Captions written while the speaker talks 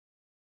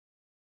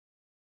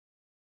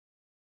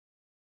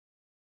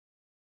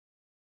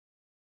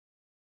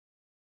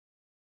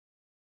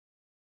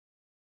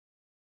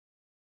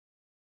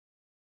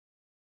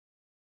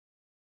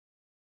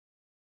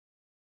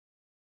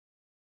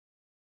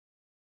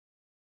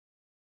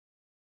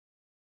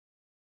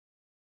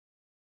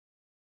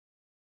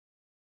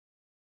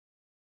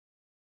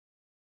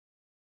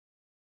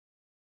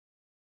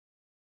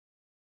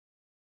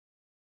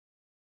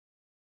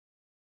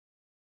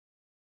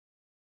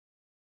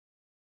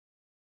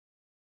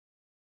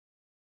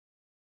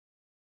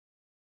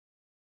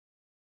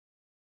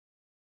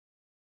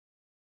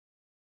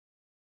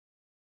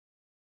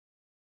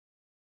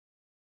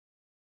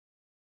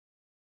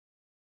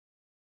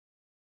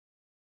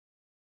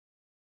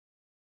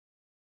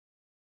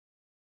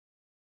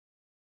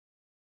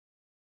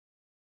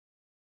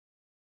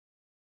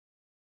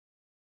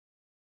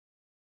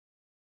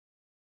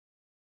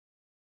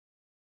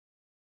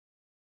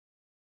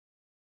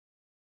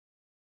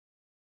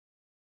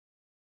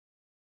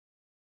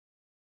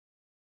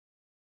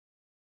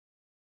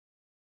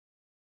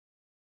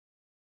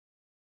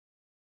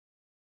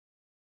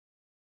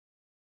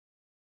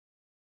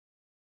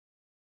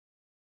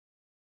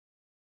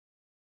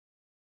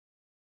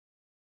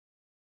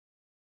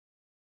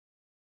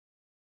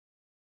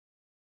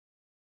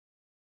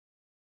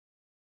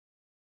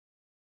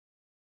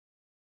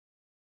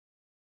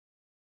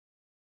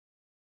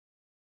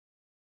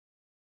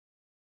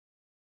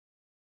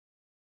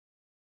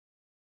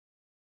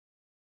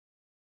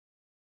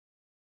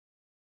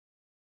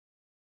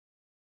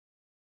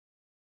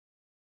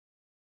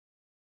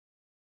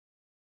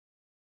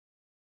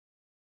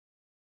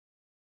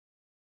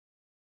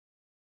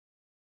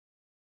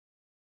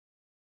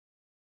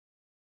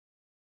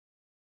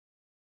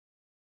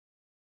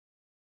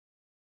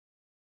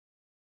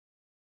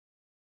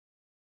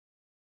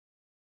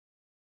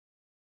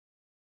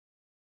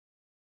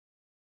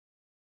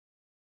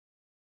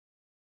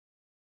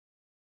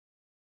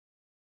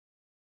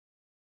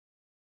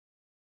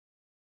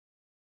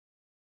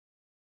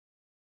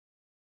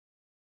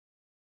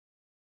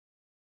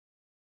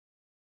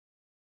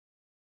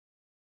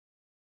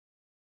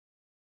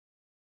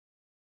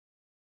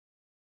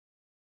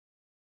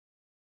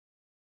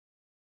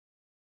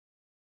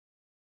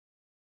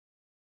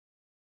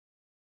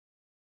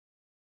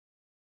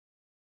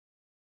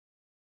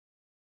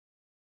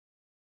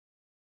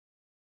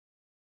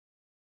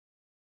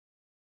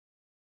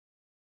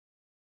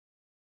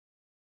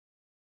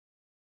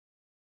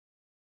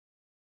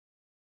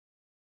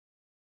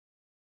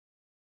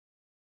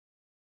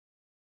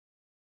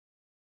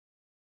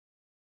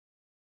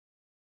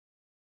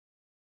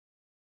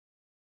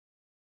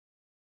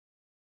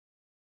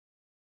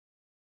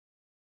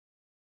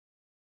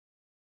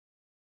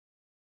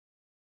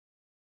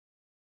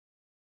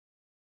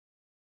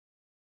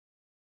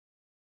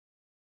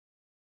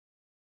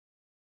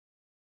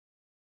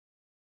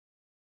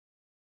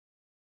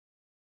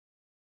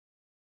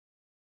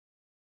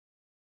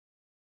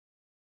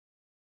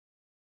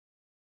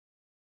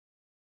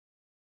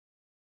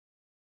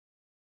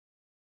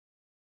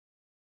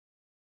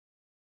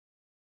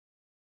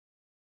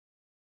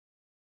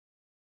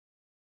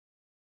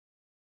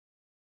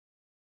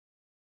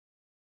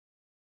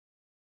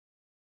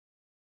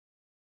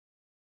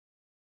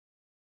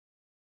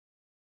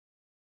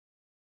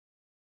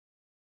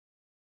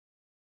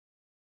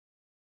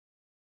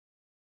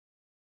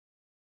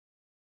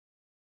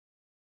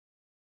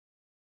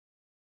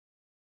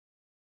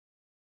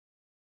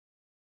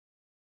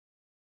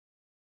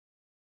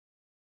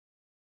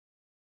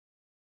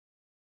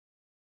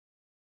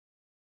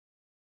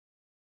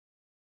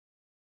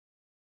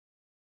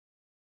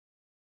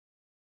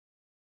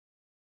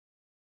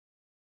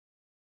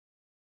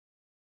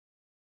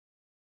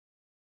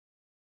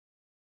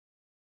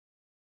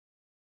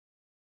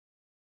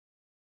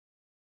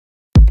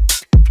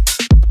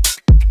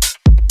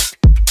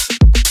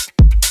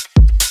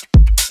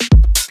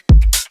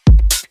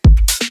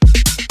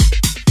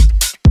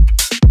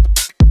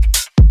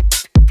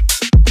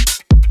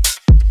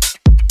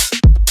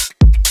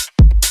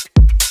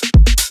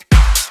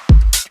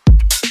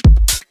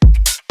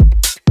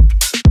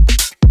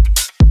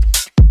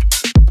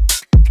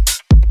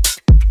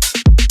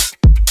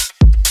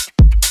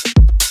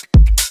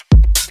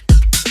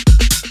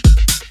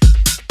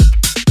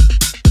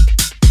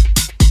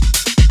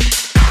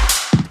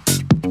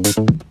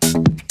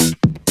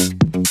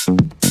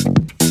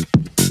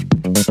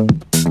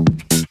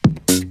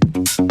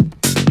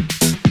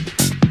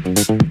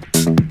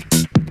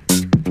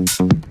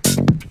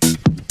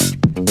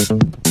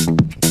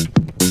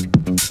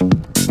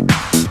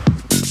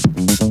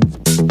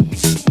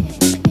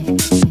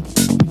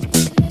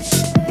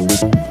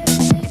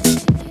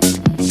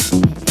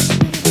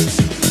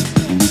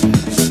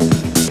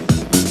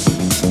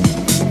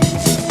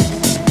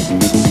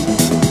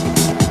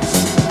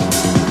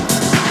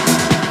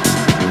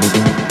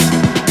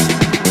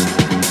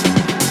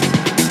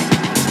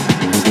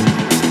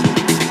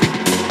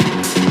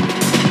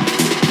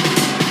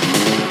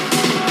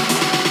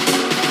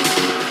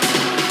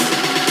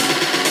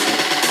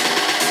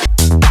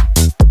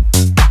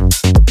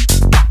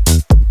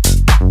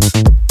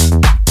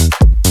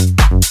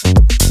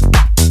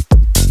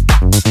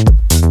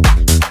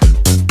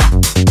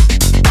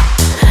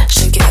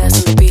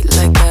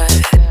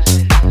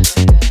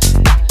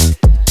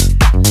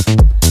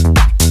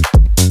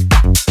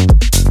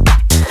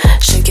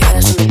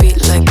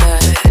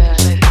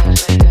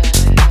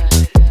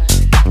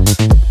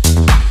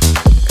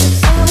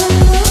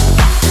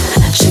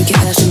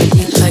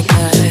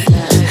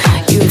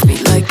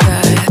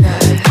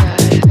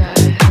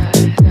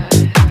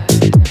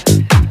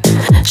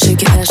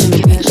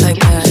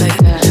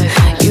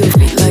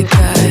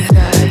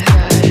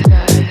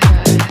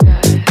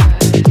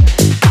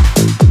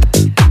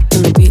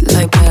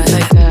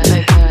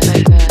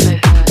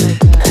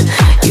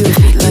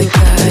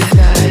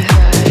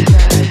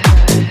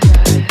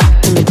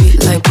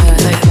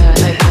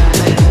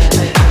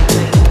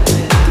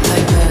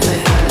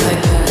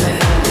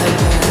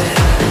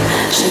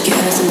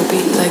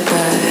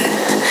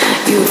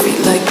You a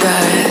freak like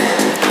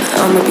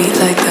that, on the beat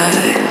like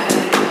that.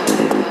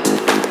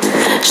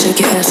 Shake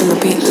your ass on the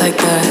beat like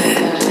that.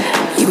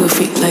 You a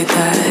freak like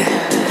that.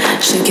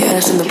 Shake your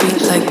ass on the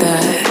beat like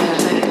that.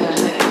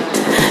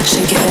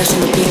 Shake your ass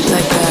on the beat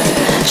like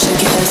that. Shake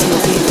your ass on the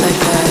beat like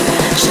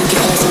that. Shake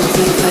your ass on the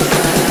beat like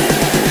that.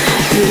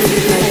 You a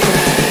freak like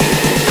that,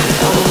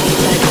 on the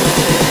beat like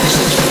that.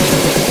 Shake your ass on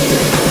the beat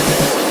like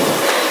that.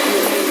 You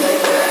a freak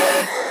like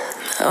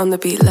that, on the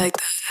beat like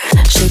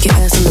that. Shake your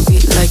ass on the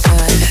beat like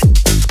that.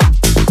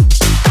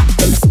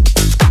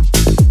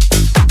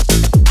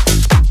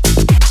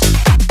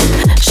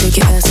 Shake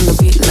your ass on the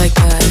beat like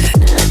that.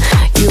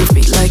 You a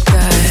freak like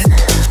that.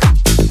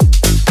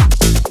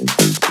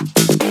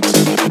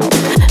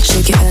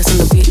 Shake your ass on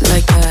the beat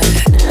like that.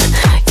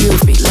 You a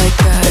freak like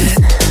that.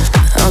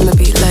 On the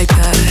beat like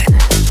that.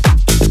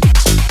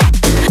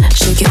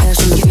 Shake your ass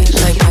on the beat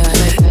like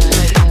that.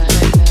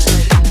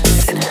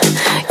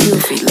 You a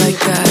freak like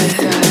that.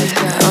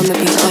 On the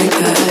beat like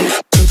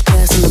that. Shake your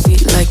ass on the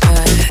beat like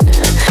that.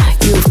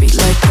 You a freak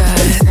like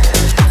that.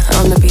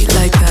 On the beat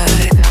like that.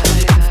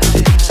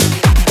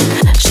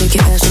 Shake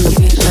your ass on the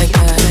beat like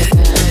that.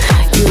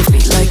 You a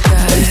freak like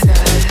that.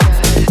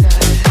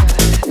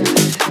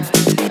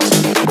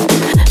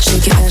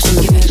 Shake your ass on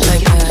the beat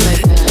like that.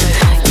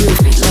 You a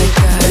freak like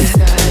that.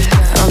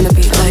 On the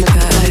beat like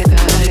that.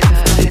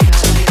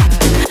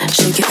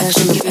 Shake your ass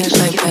on the beat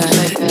like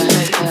that.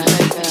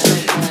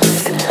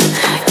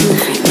 You a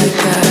freak like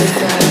that.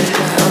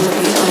 On the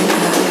beat like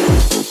that.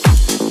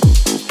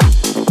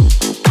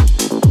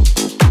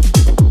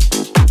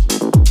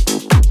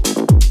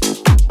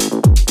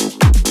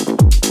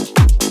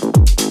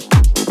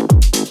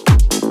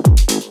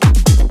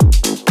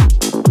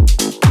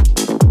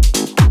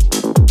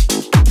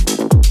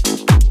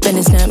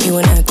 Bend snap me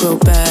when I grow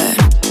bad.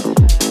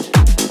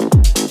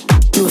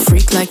 You a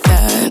freak like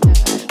that.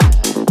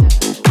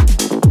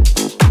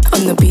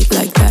 On the beat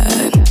like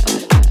that.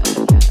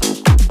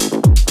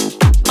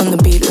 On the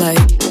beat like.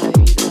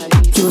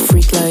 You a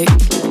freak like.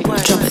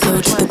 Drop it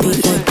low to the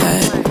beat like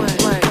that.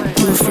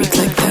 You a freak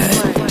like that.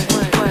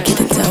 Get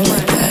it down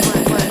like that.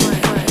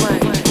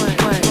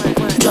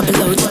 Drop it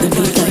low to the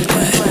beat like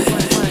that.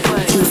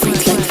 You a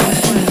freak like that.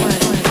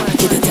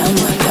 Get it down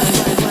like that.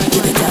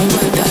 Get it down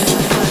like that.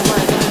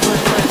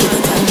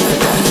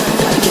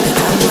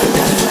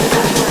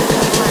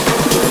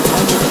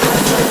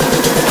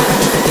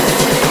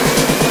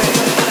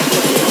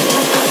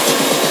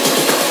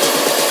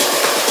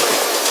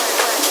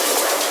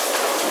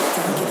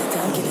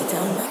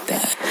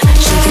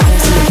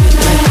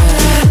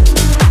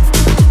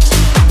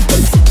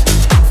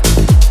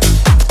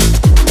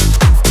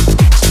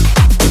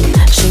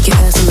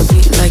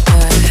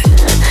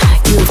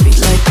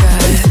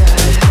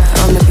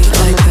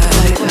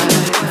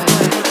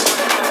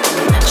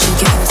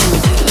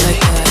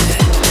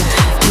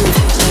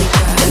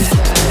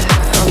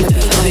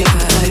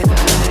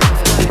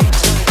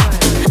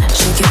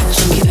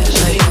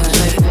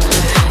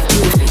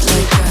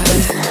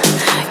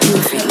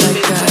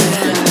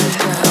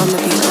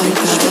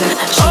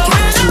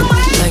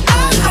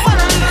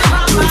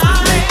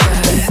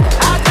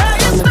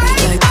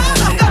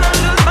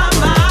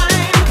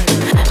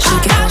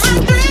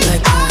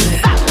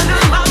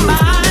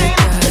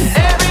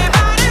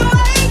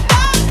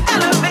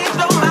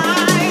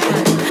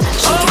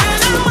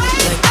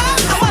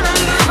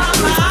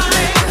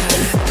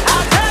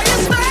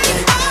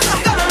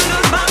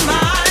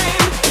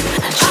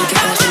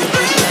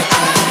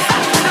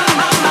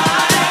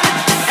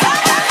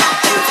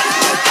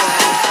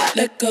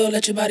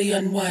 Let your body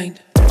unwind.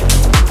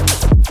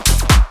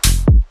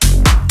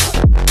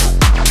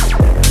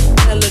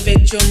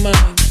 Elevate your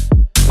mind.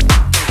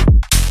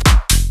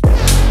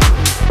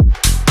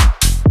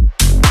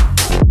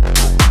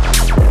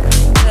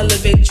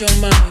 Elevate your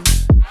mind.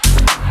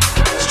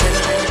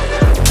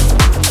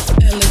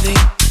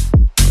 Elevate.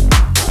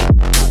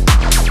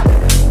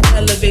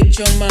 Elevate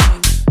your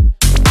mind.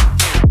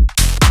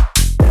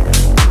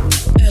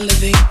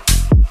 Elevate.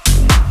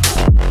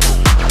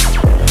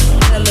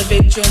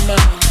 Elevate your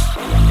mind.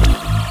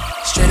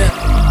 Straight up.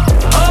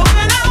 Oh,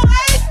 when I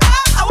wake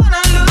up, I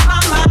wanna lose my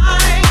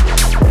mind.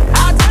 I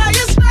tell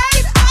you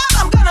straight up,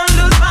 I'm gonna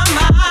lose my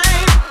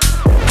mind.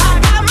 I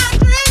got my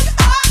drink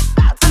up,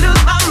 about to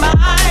lose my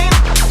mind.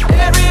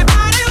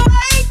 Everybody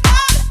wake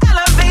up,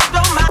 elevate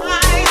your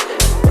mind.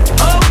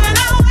 Oh, when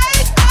I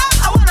wake up,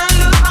 I wanna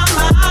lose my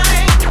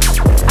mind.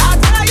 I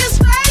tell you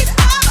straight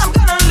up, I'm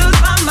gonna lose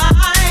my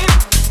mind.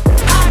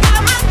 I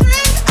got my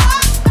drink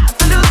up, about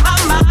to lose my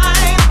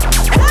mind.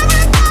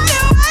 Everybody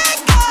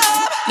wake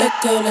up. Let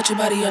go, let your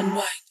body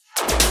unwind.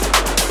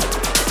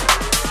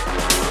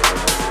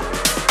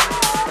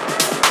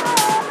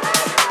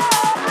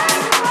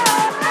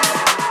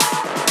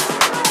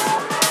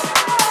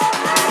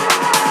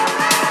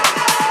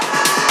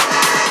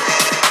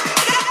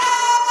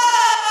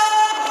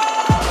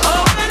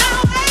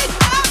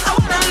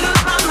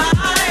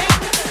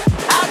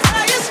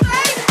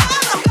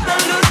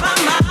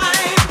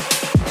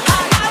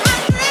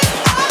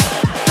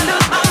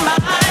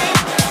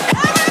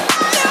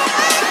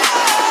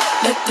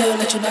 Don't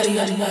let your body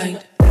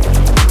unwind.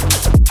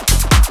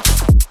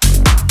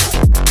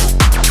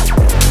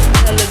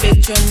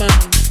 Elevate your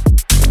mind.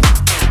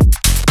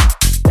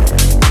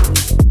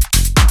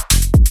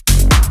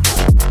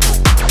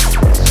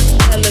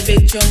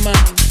 Elevate your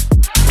mind.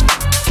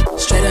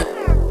 Straight up.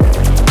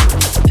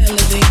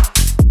 Elevate.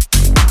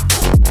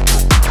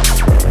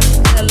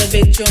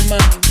 Elevate your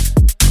mind.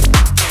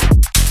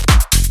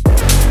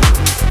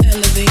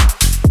 Elevate.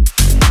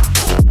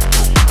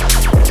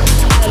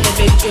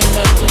 Elevate your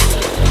mind.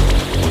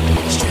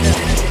 Straight up.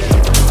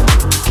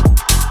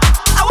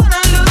 I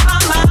wanna lose my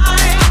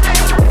mind.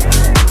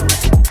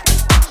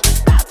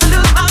 To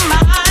lose my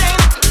mind.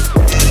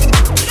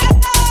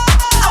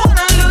 I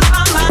wanna lose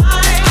my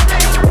mind.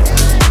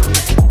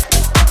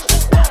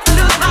 To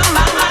lose my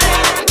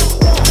mind.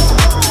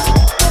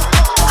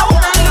 I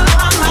wanna lose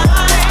my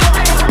mind. I'm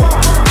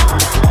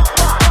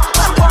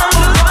gonna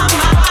lose my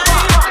mind. To lose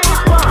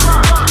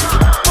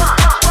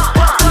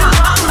my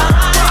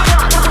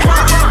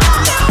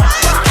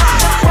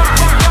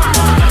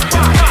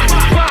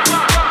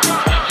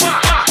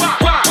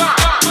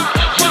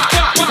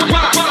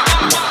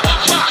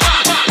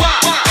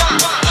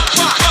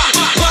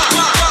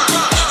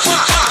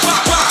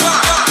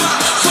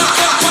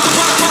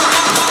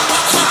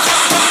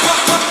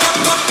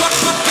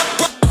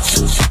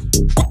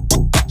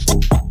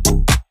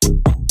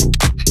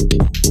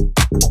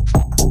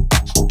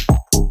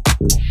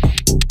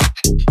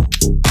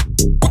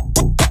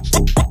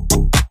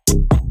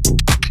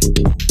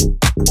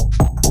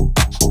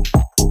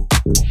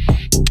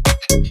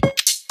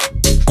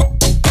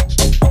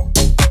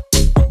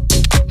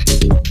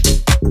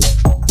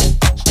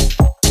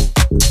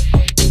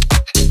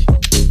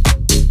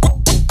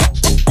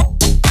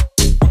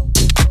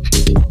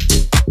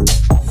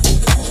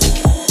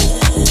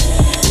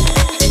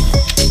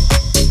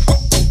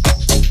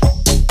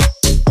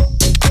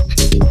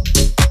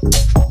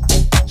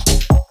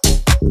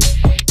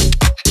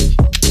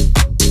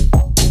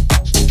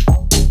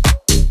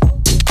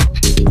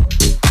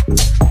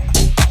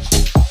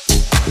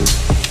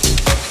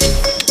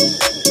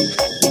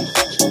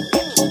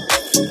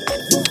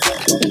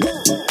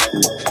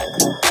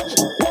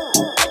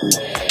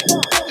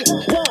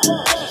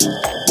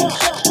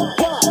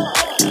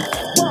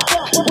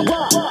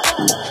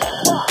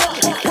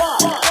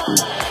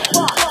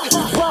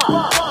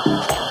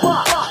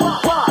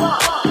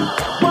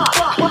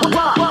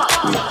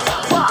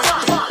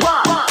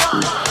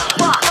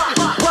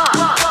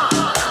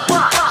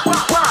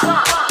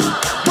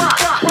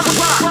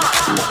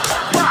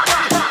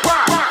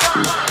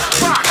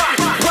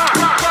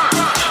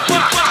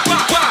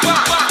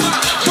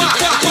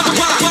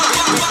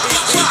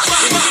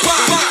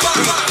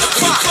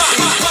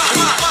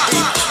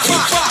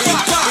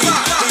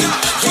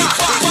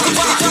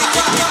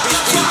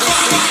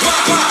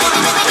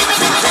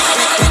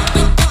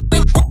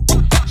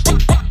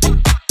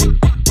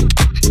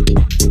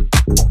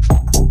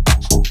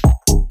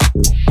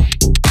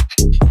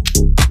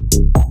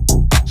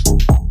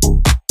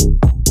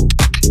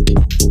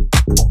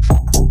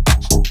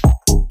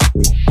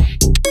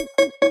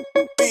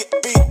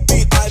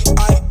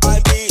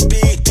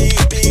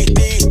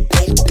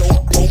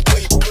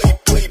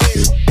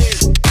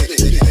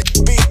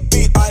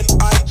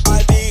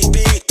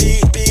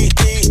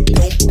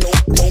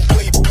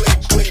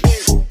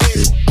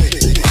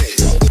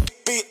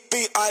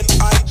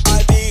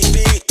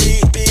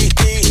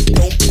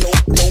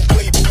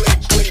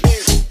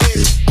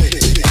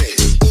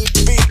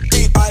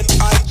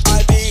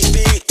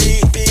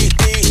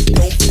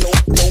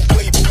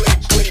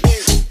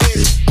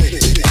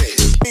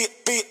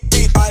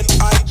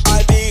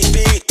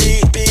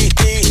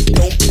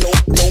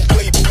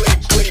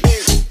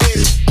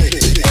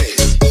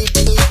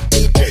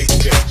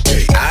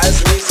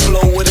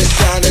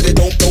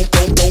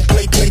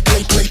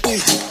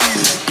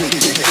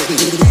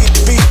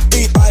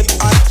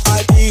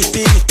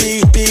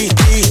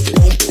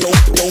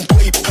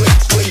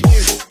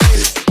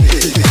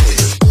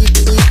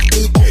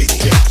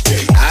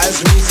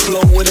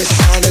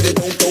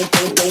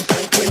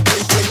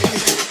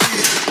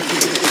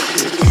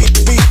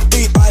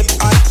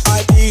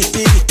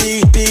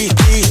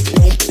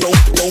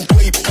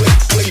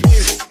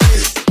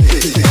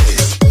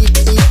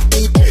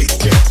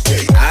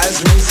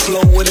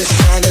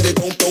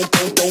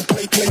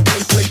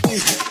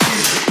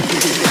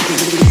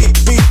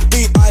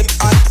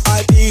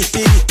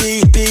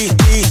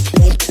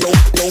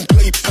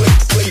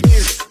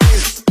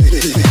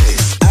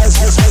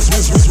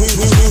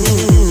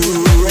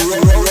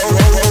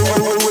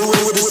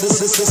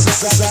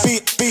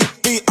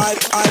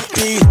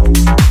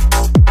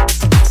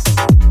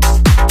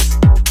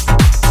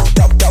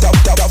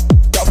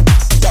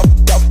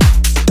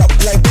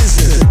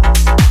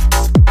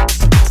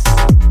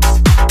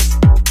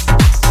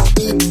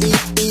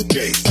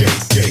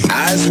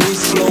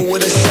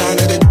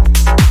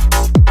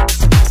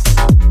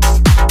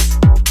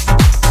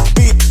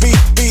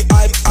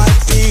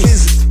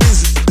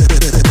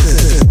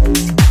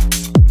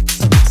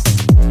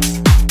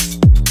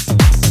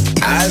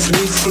As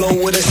we flow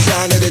with the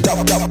sound of the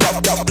dub, dub,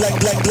 dub, dub, black,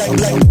 black, black,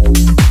 black.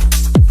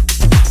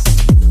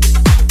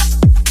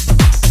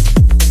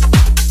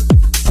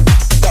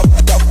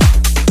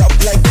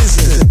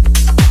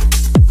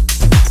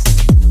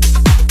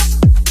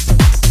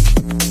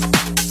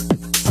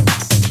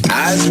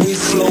 As we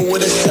flow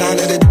with the sound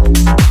of the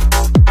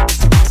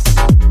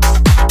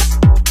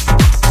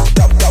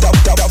dub, dub, dub,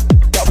 dub,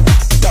 dub,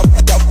 dub,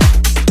 dub,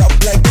 dub,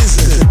 like this.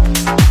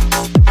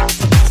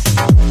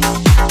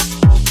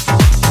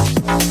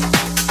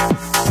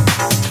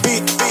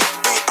 Beat, beat,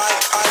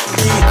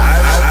 beat, I,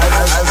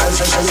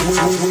 beat.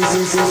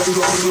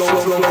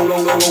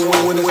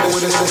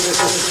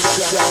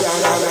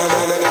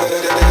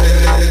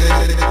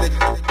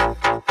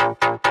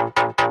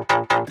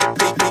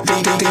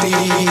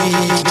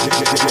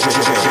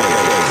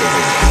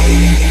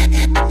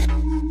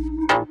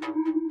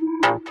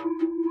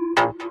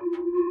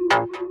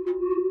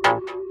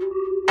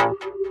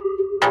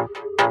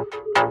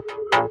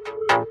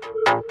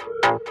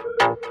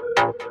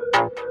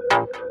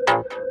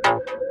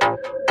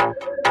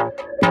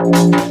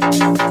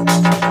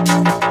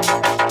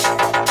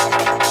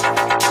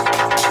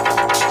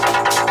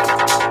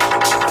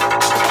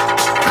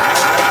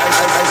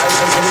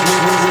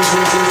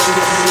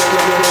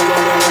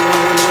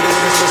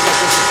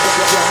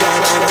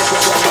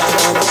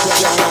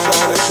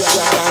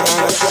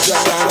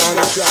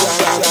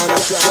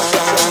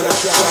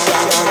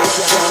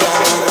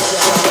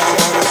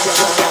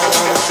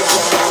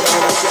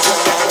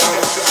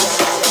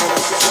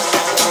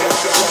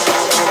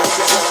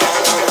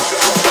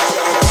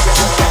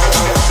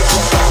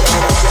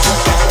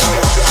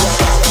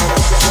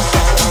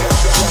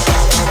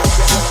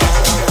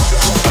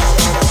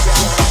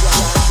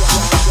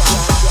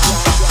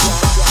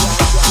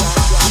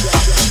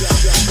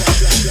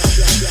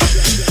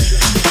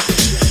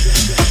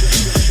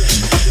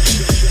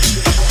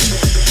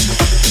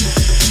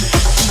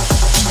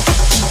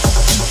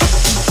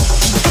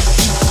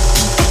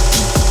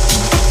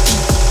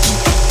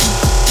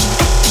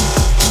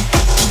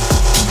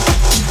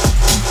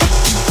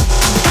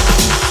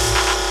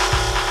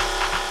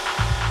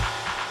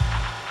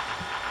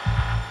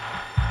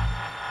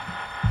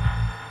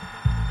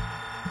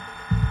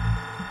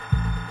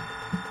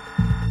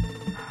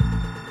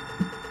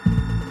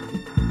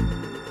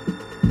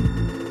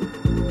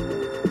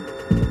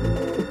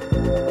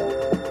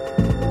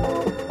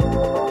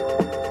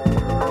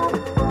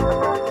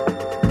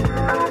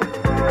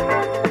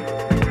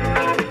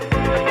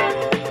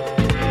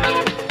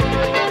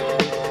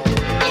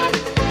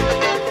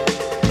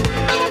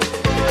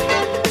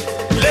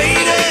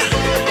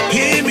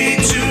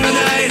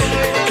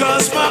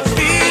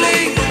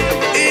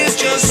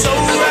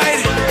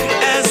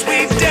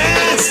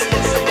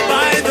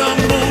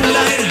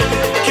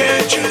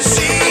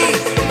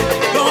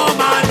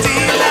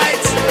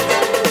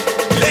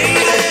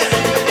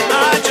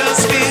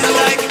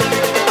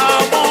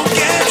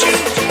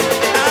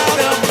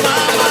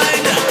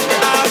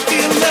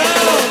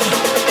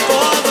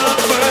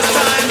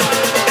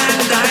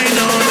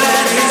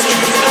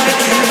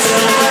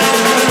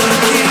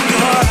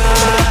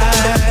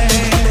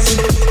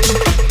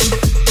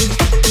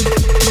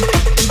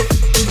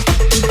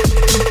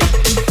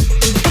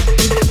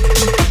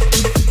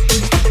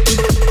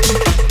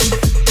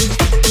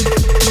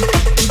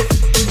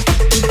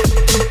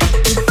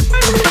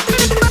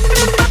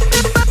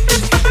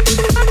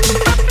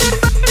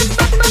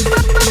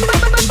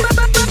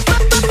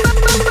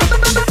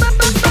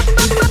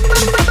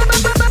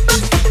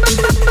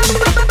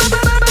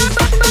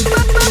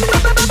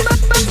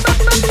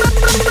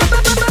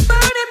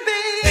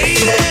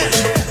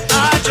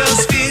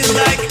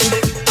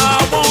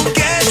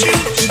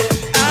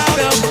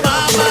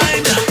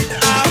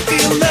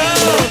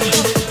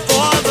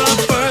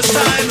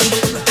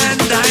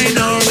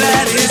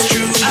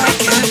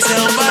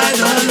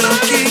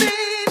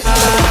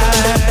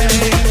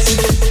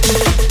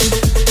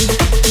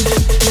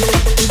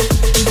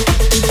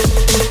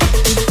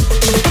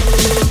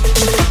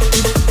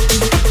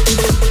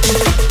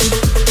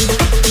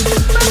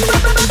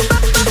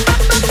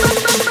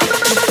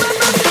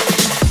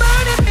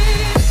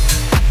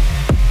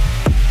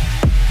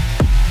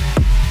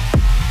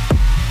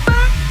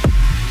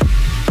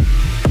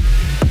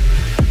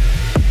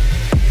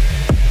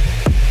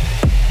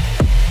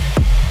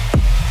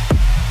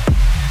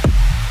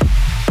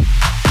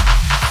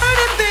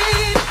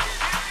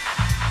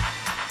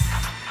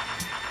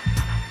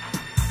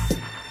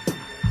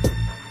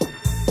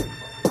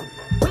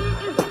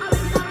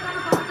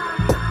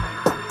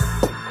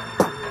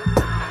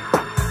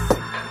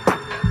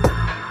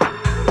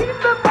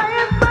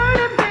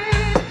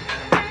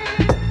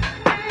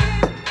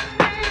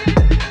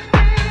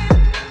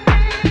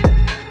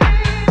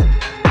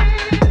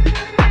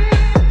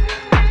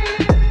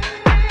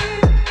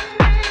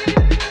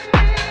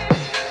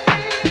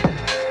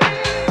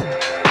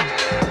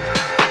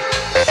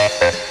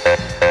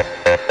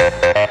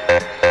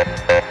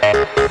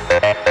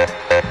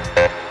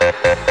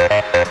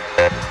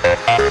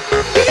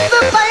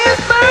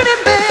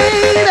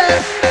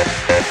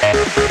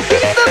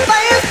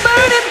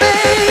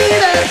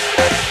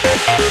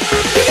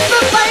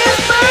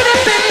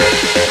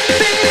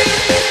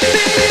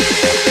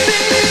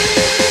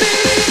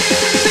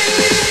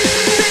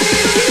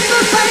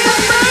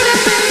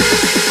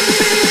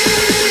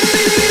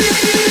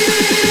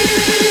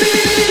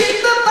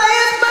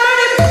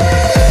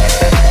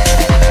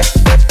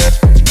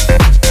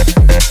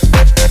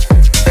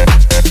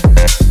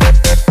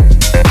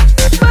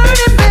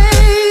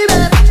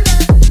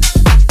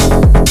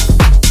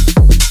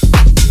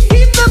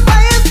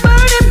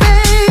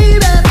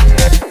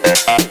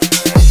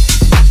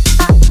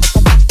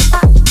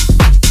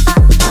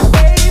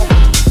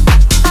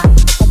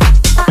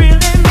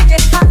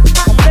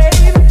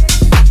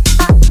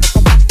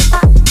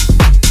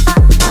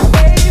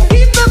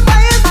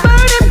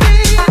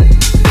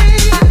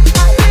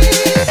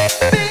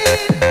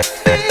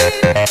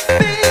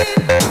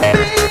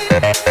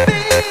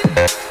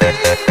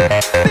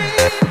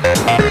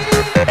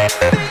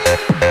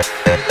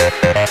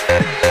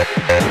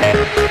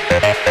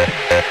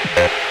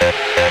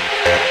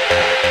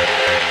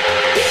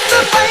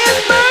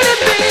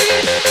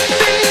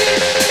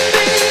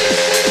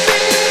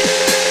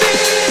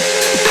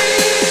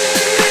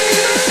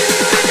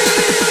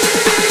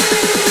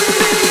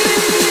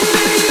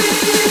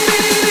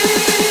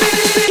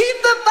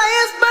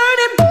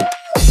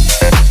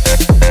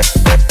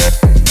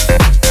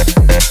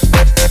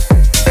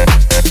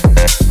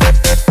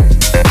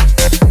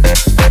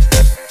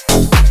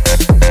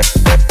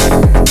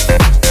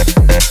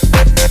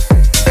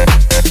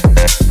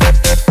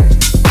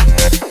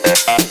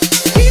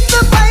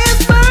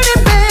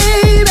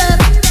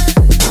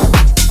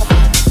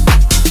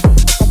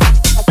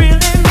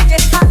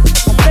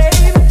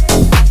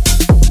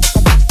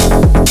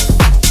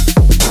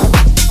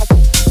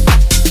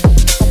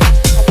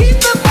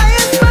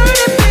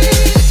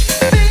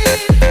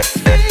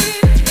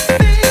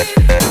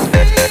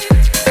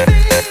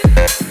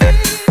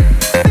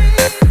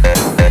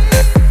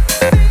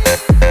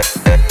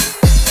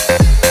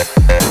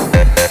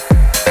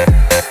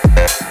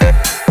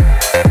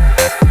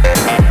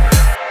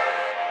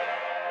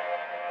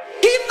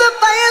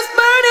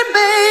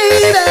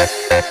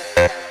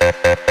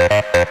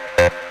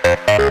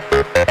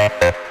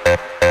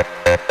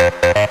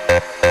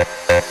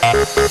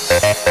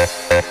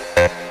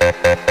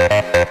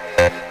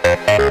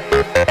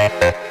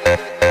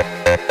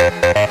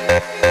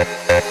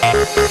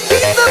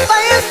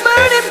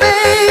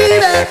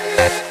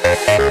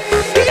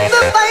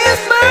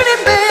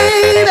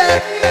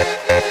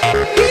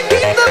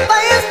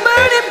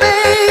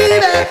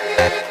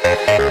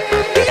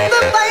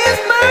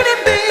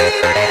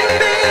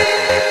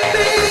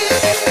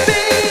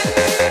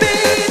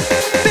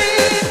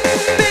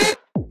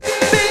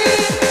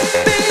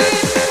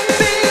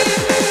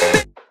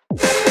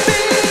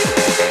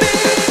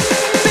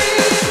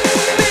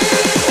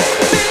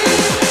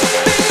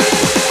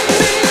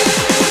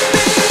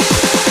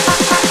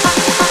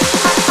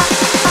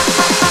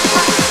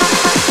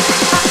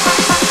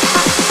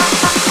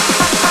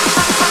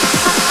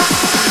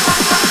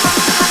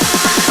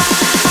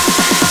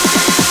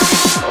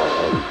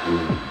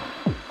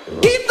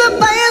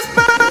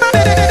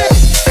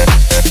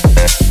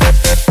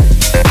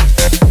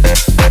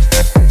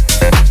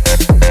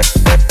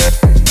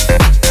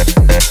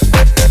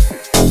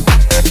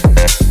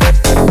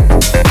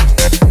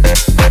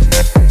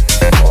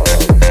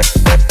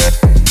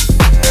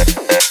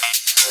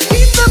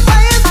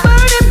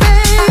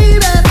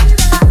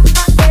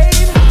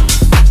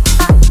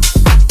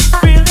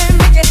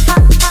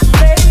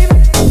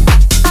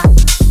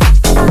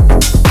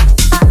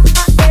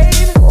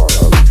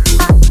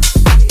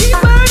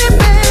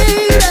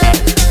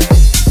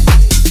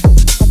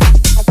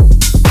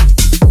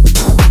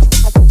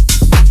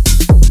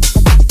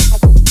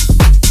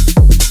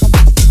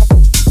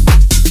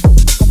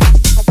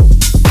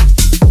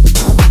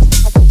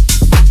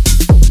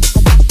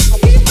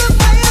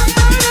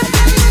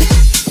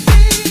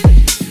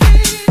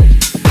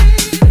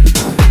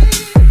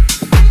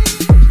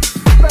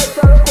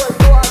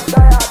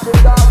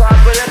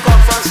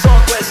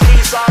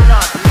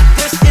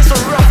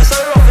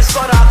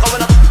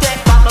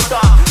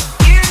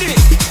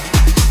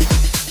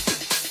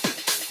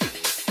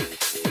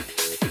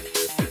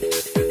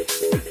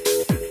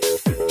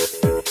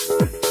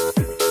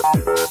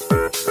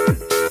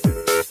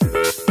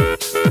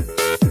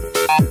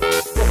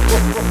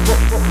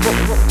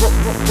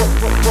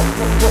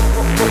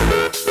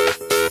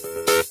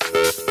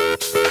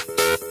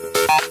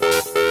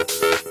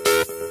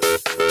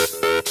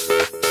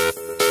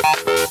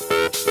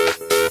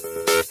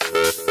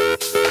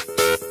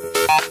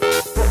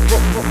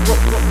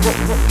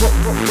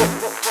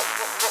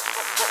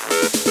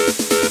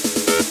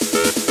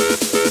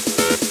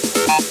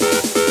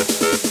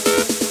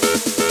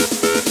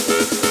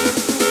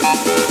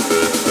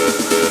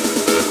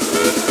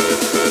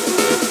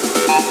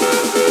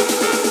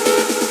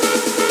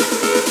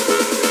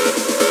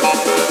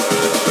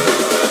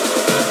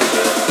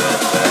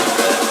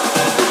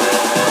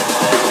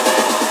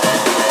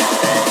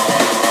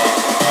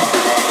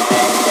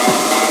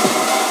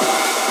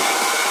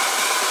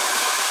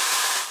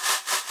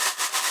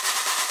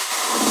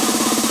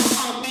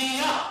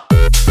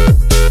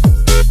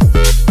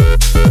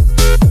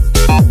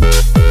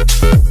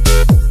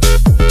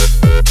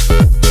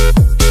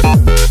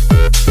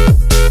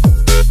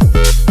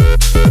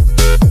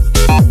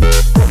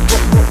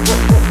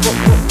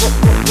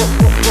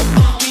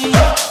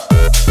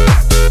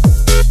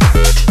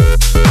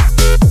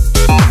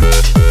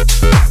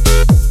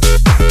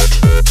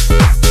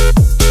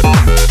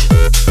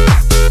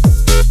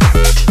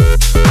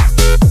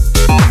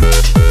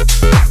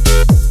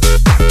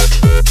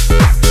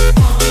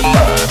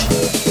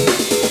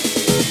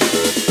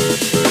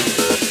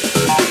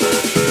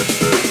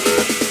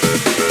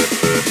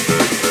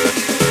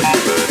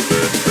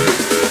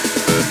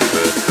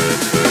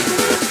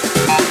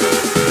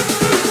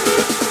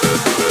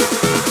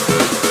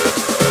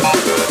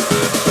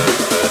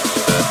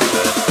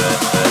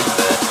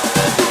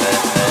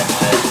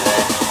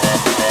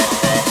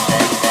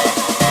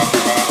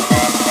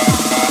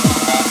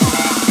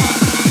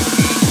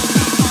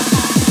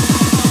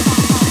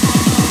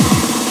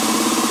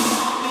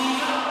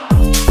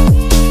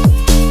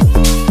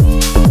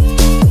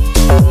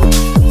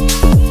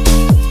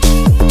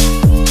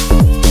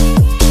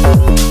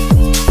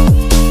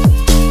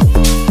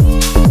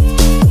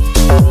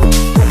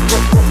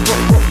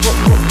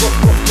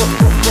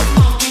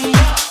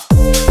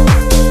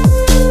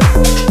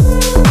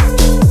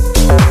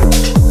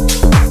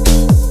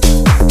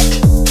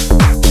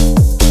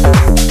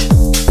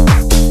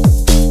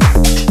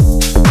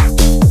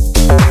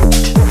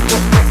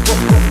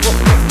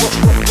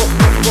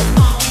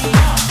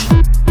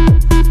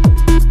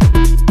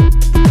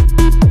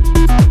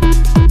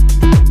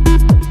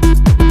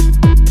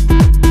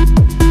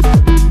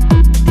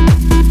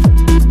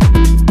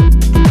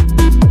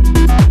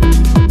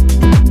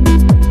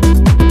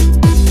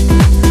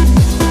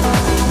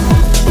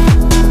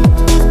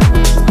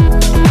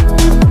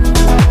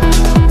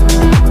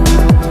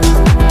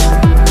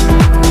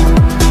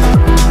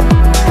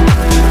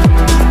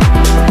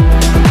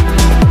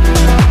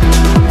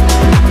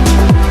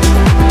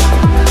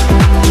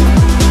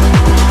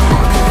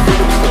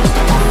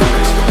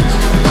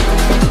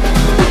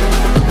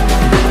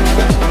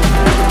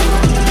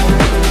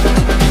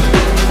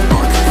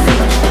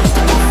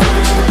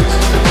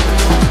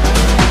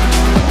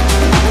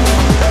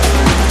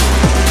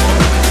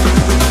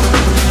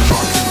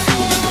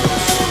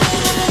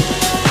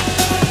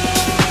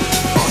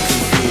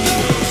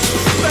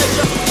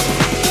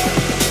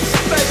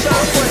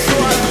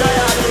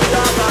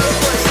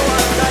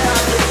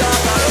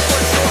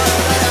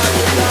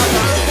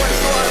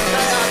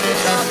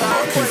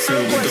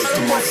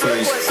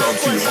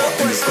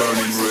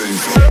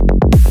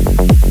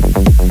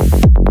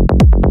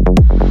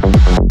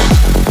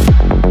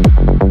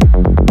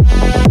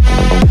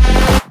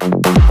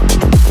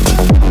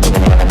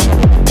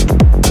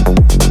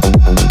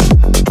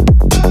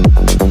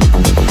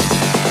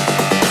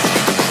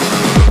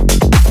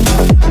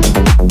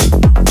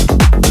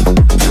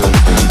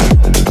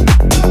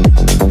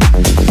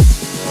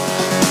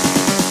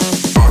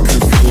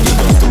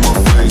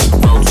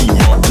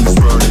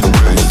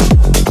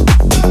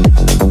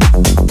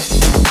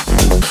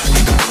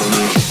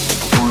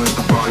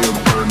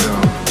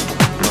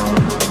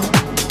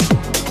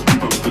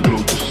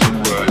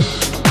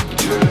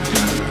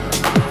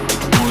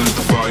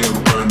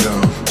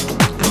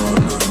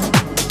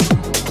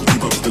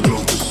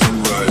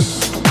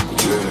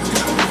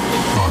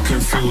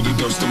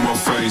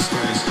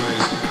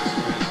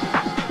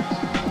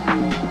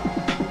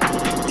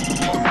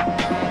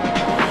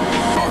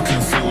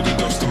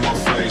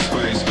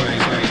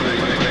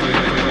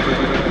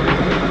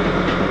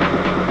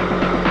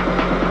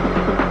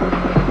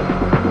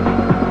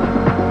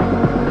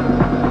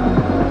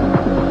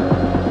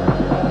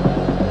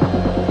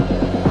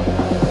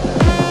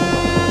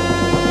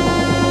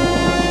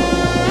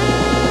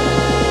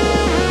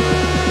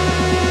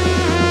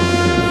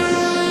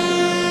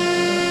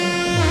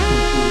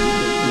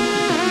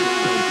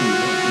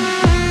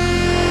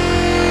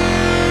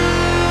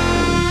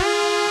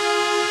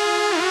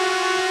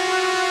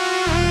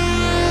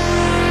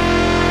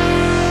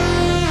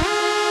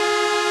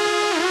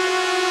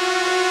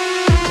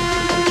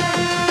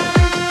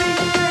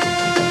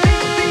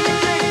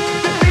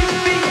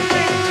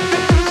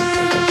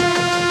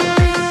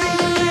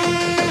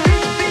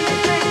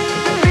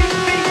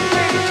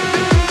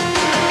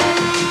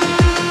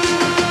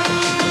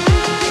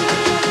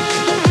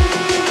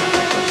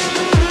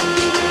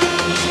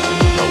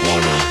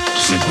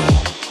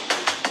 signal.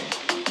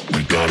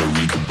 We gotta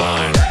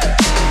recombine.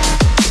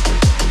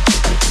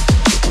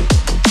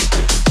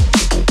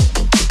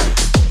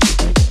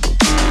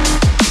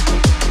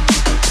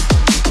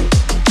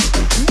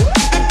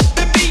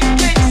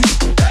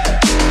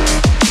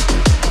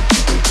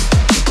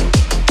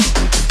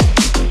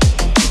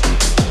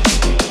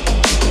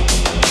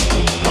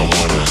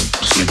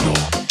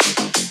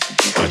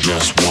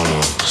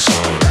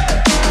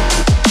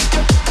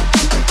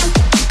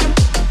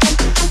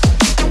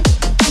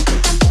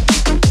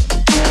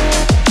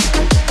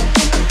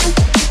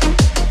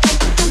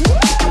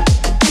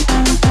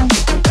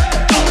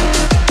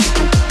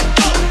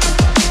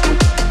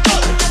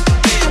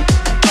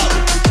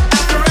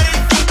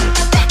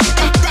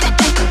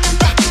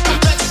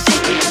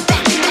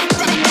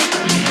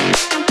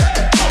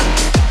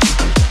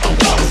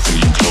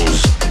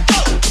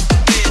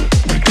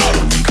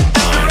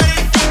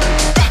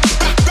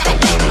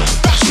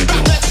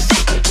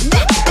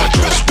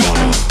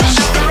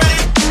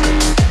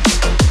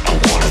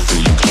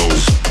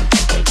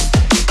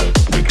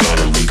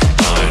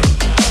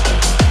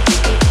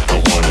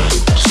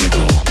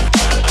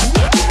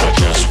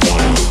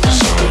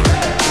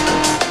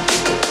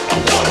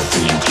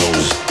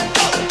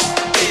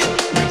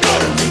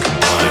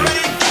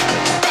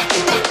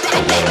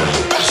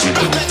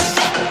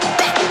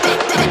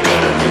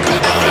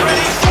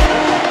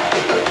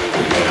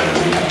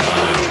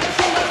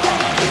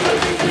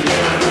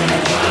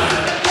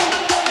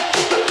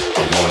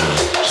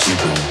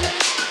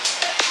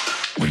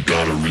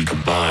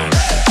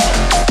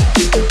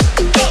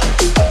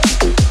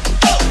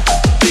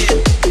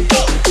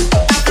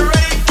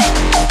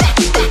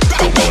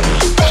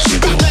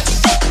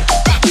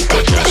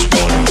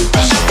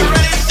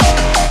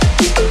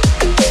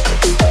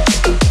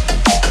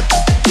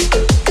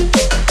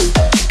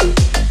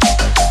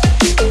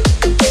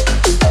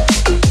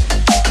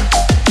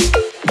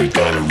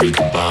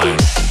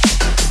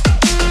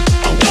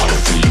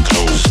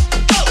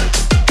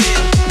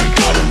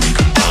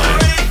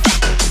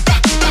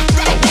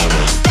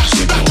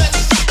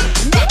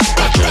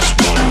 Just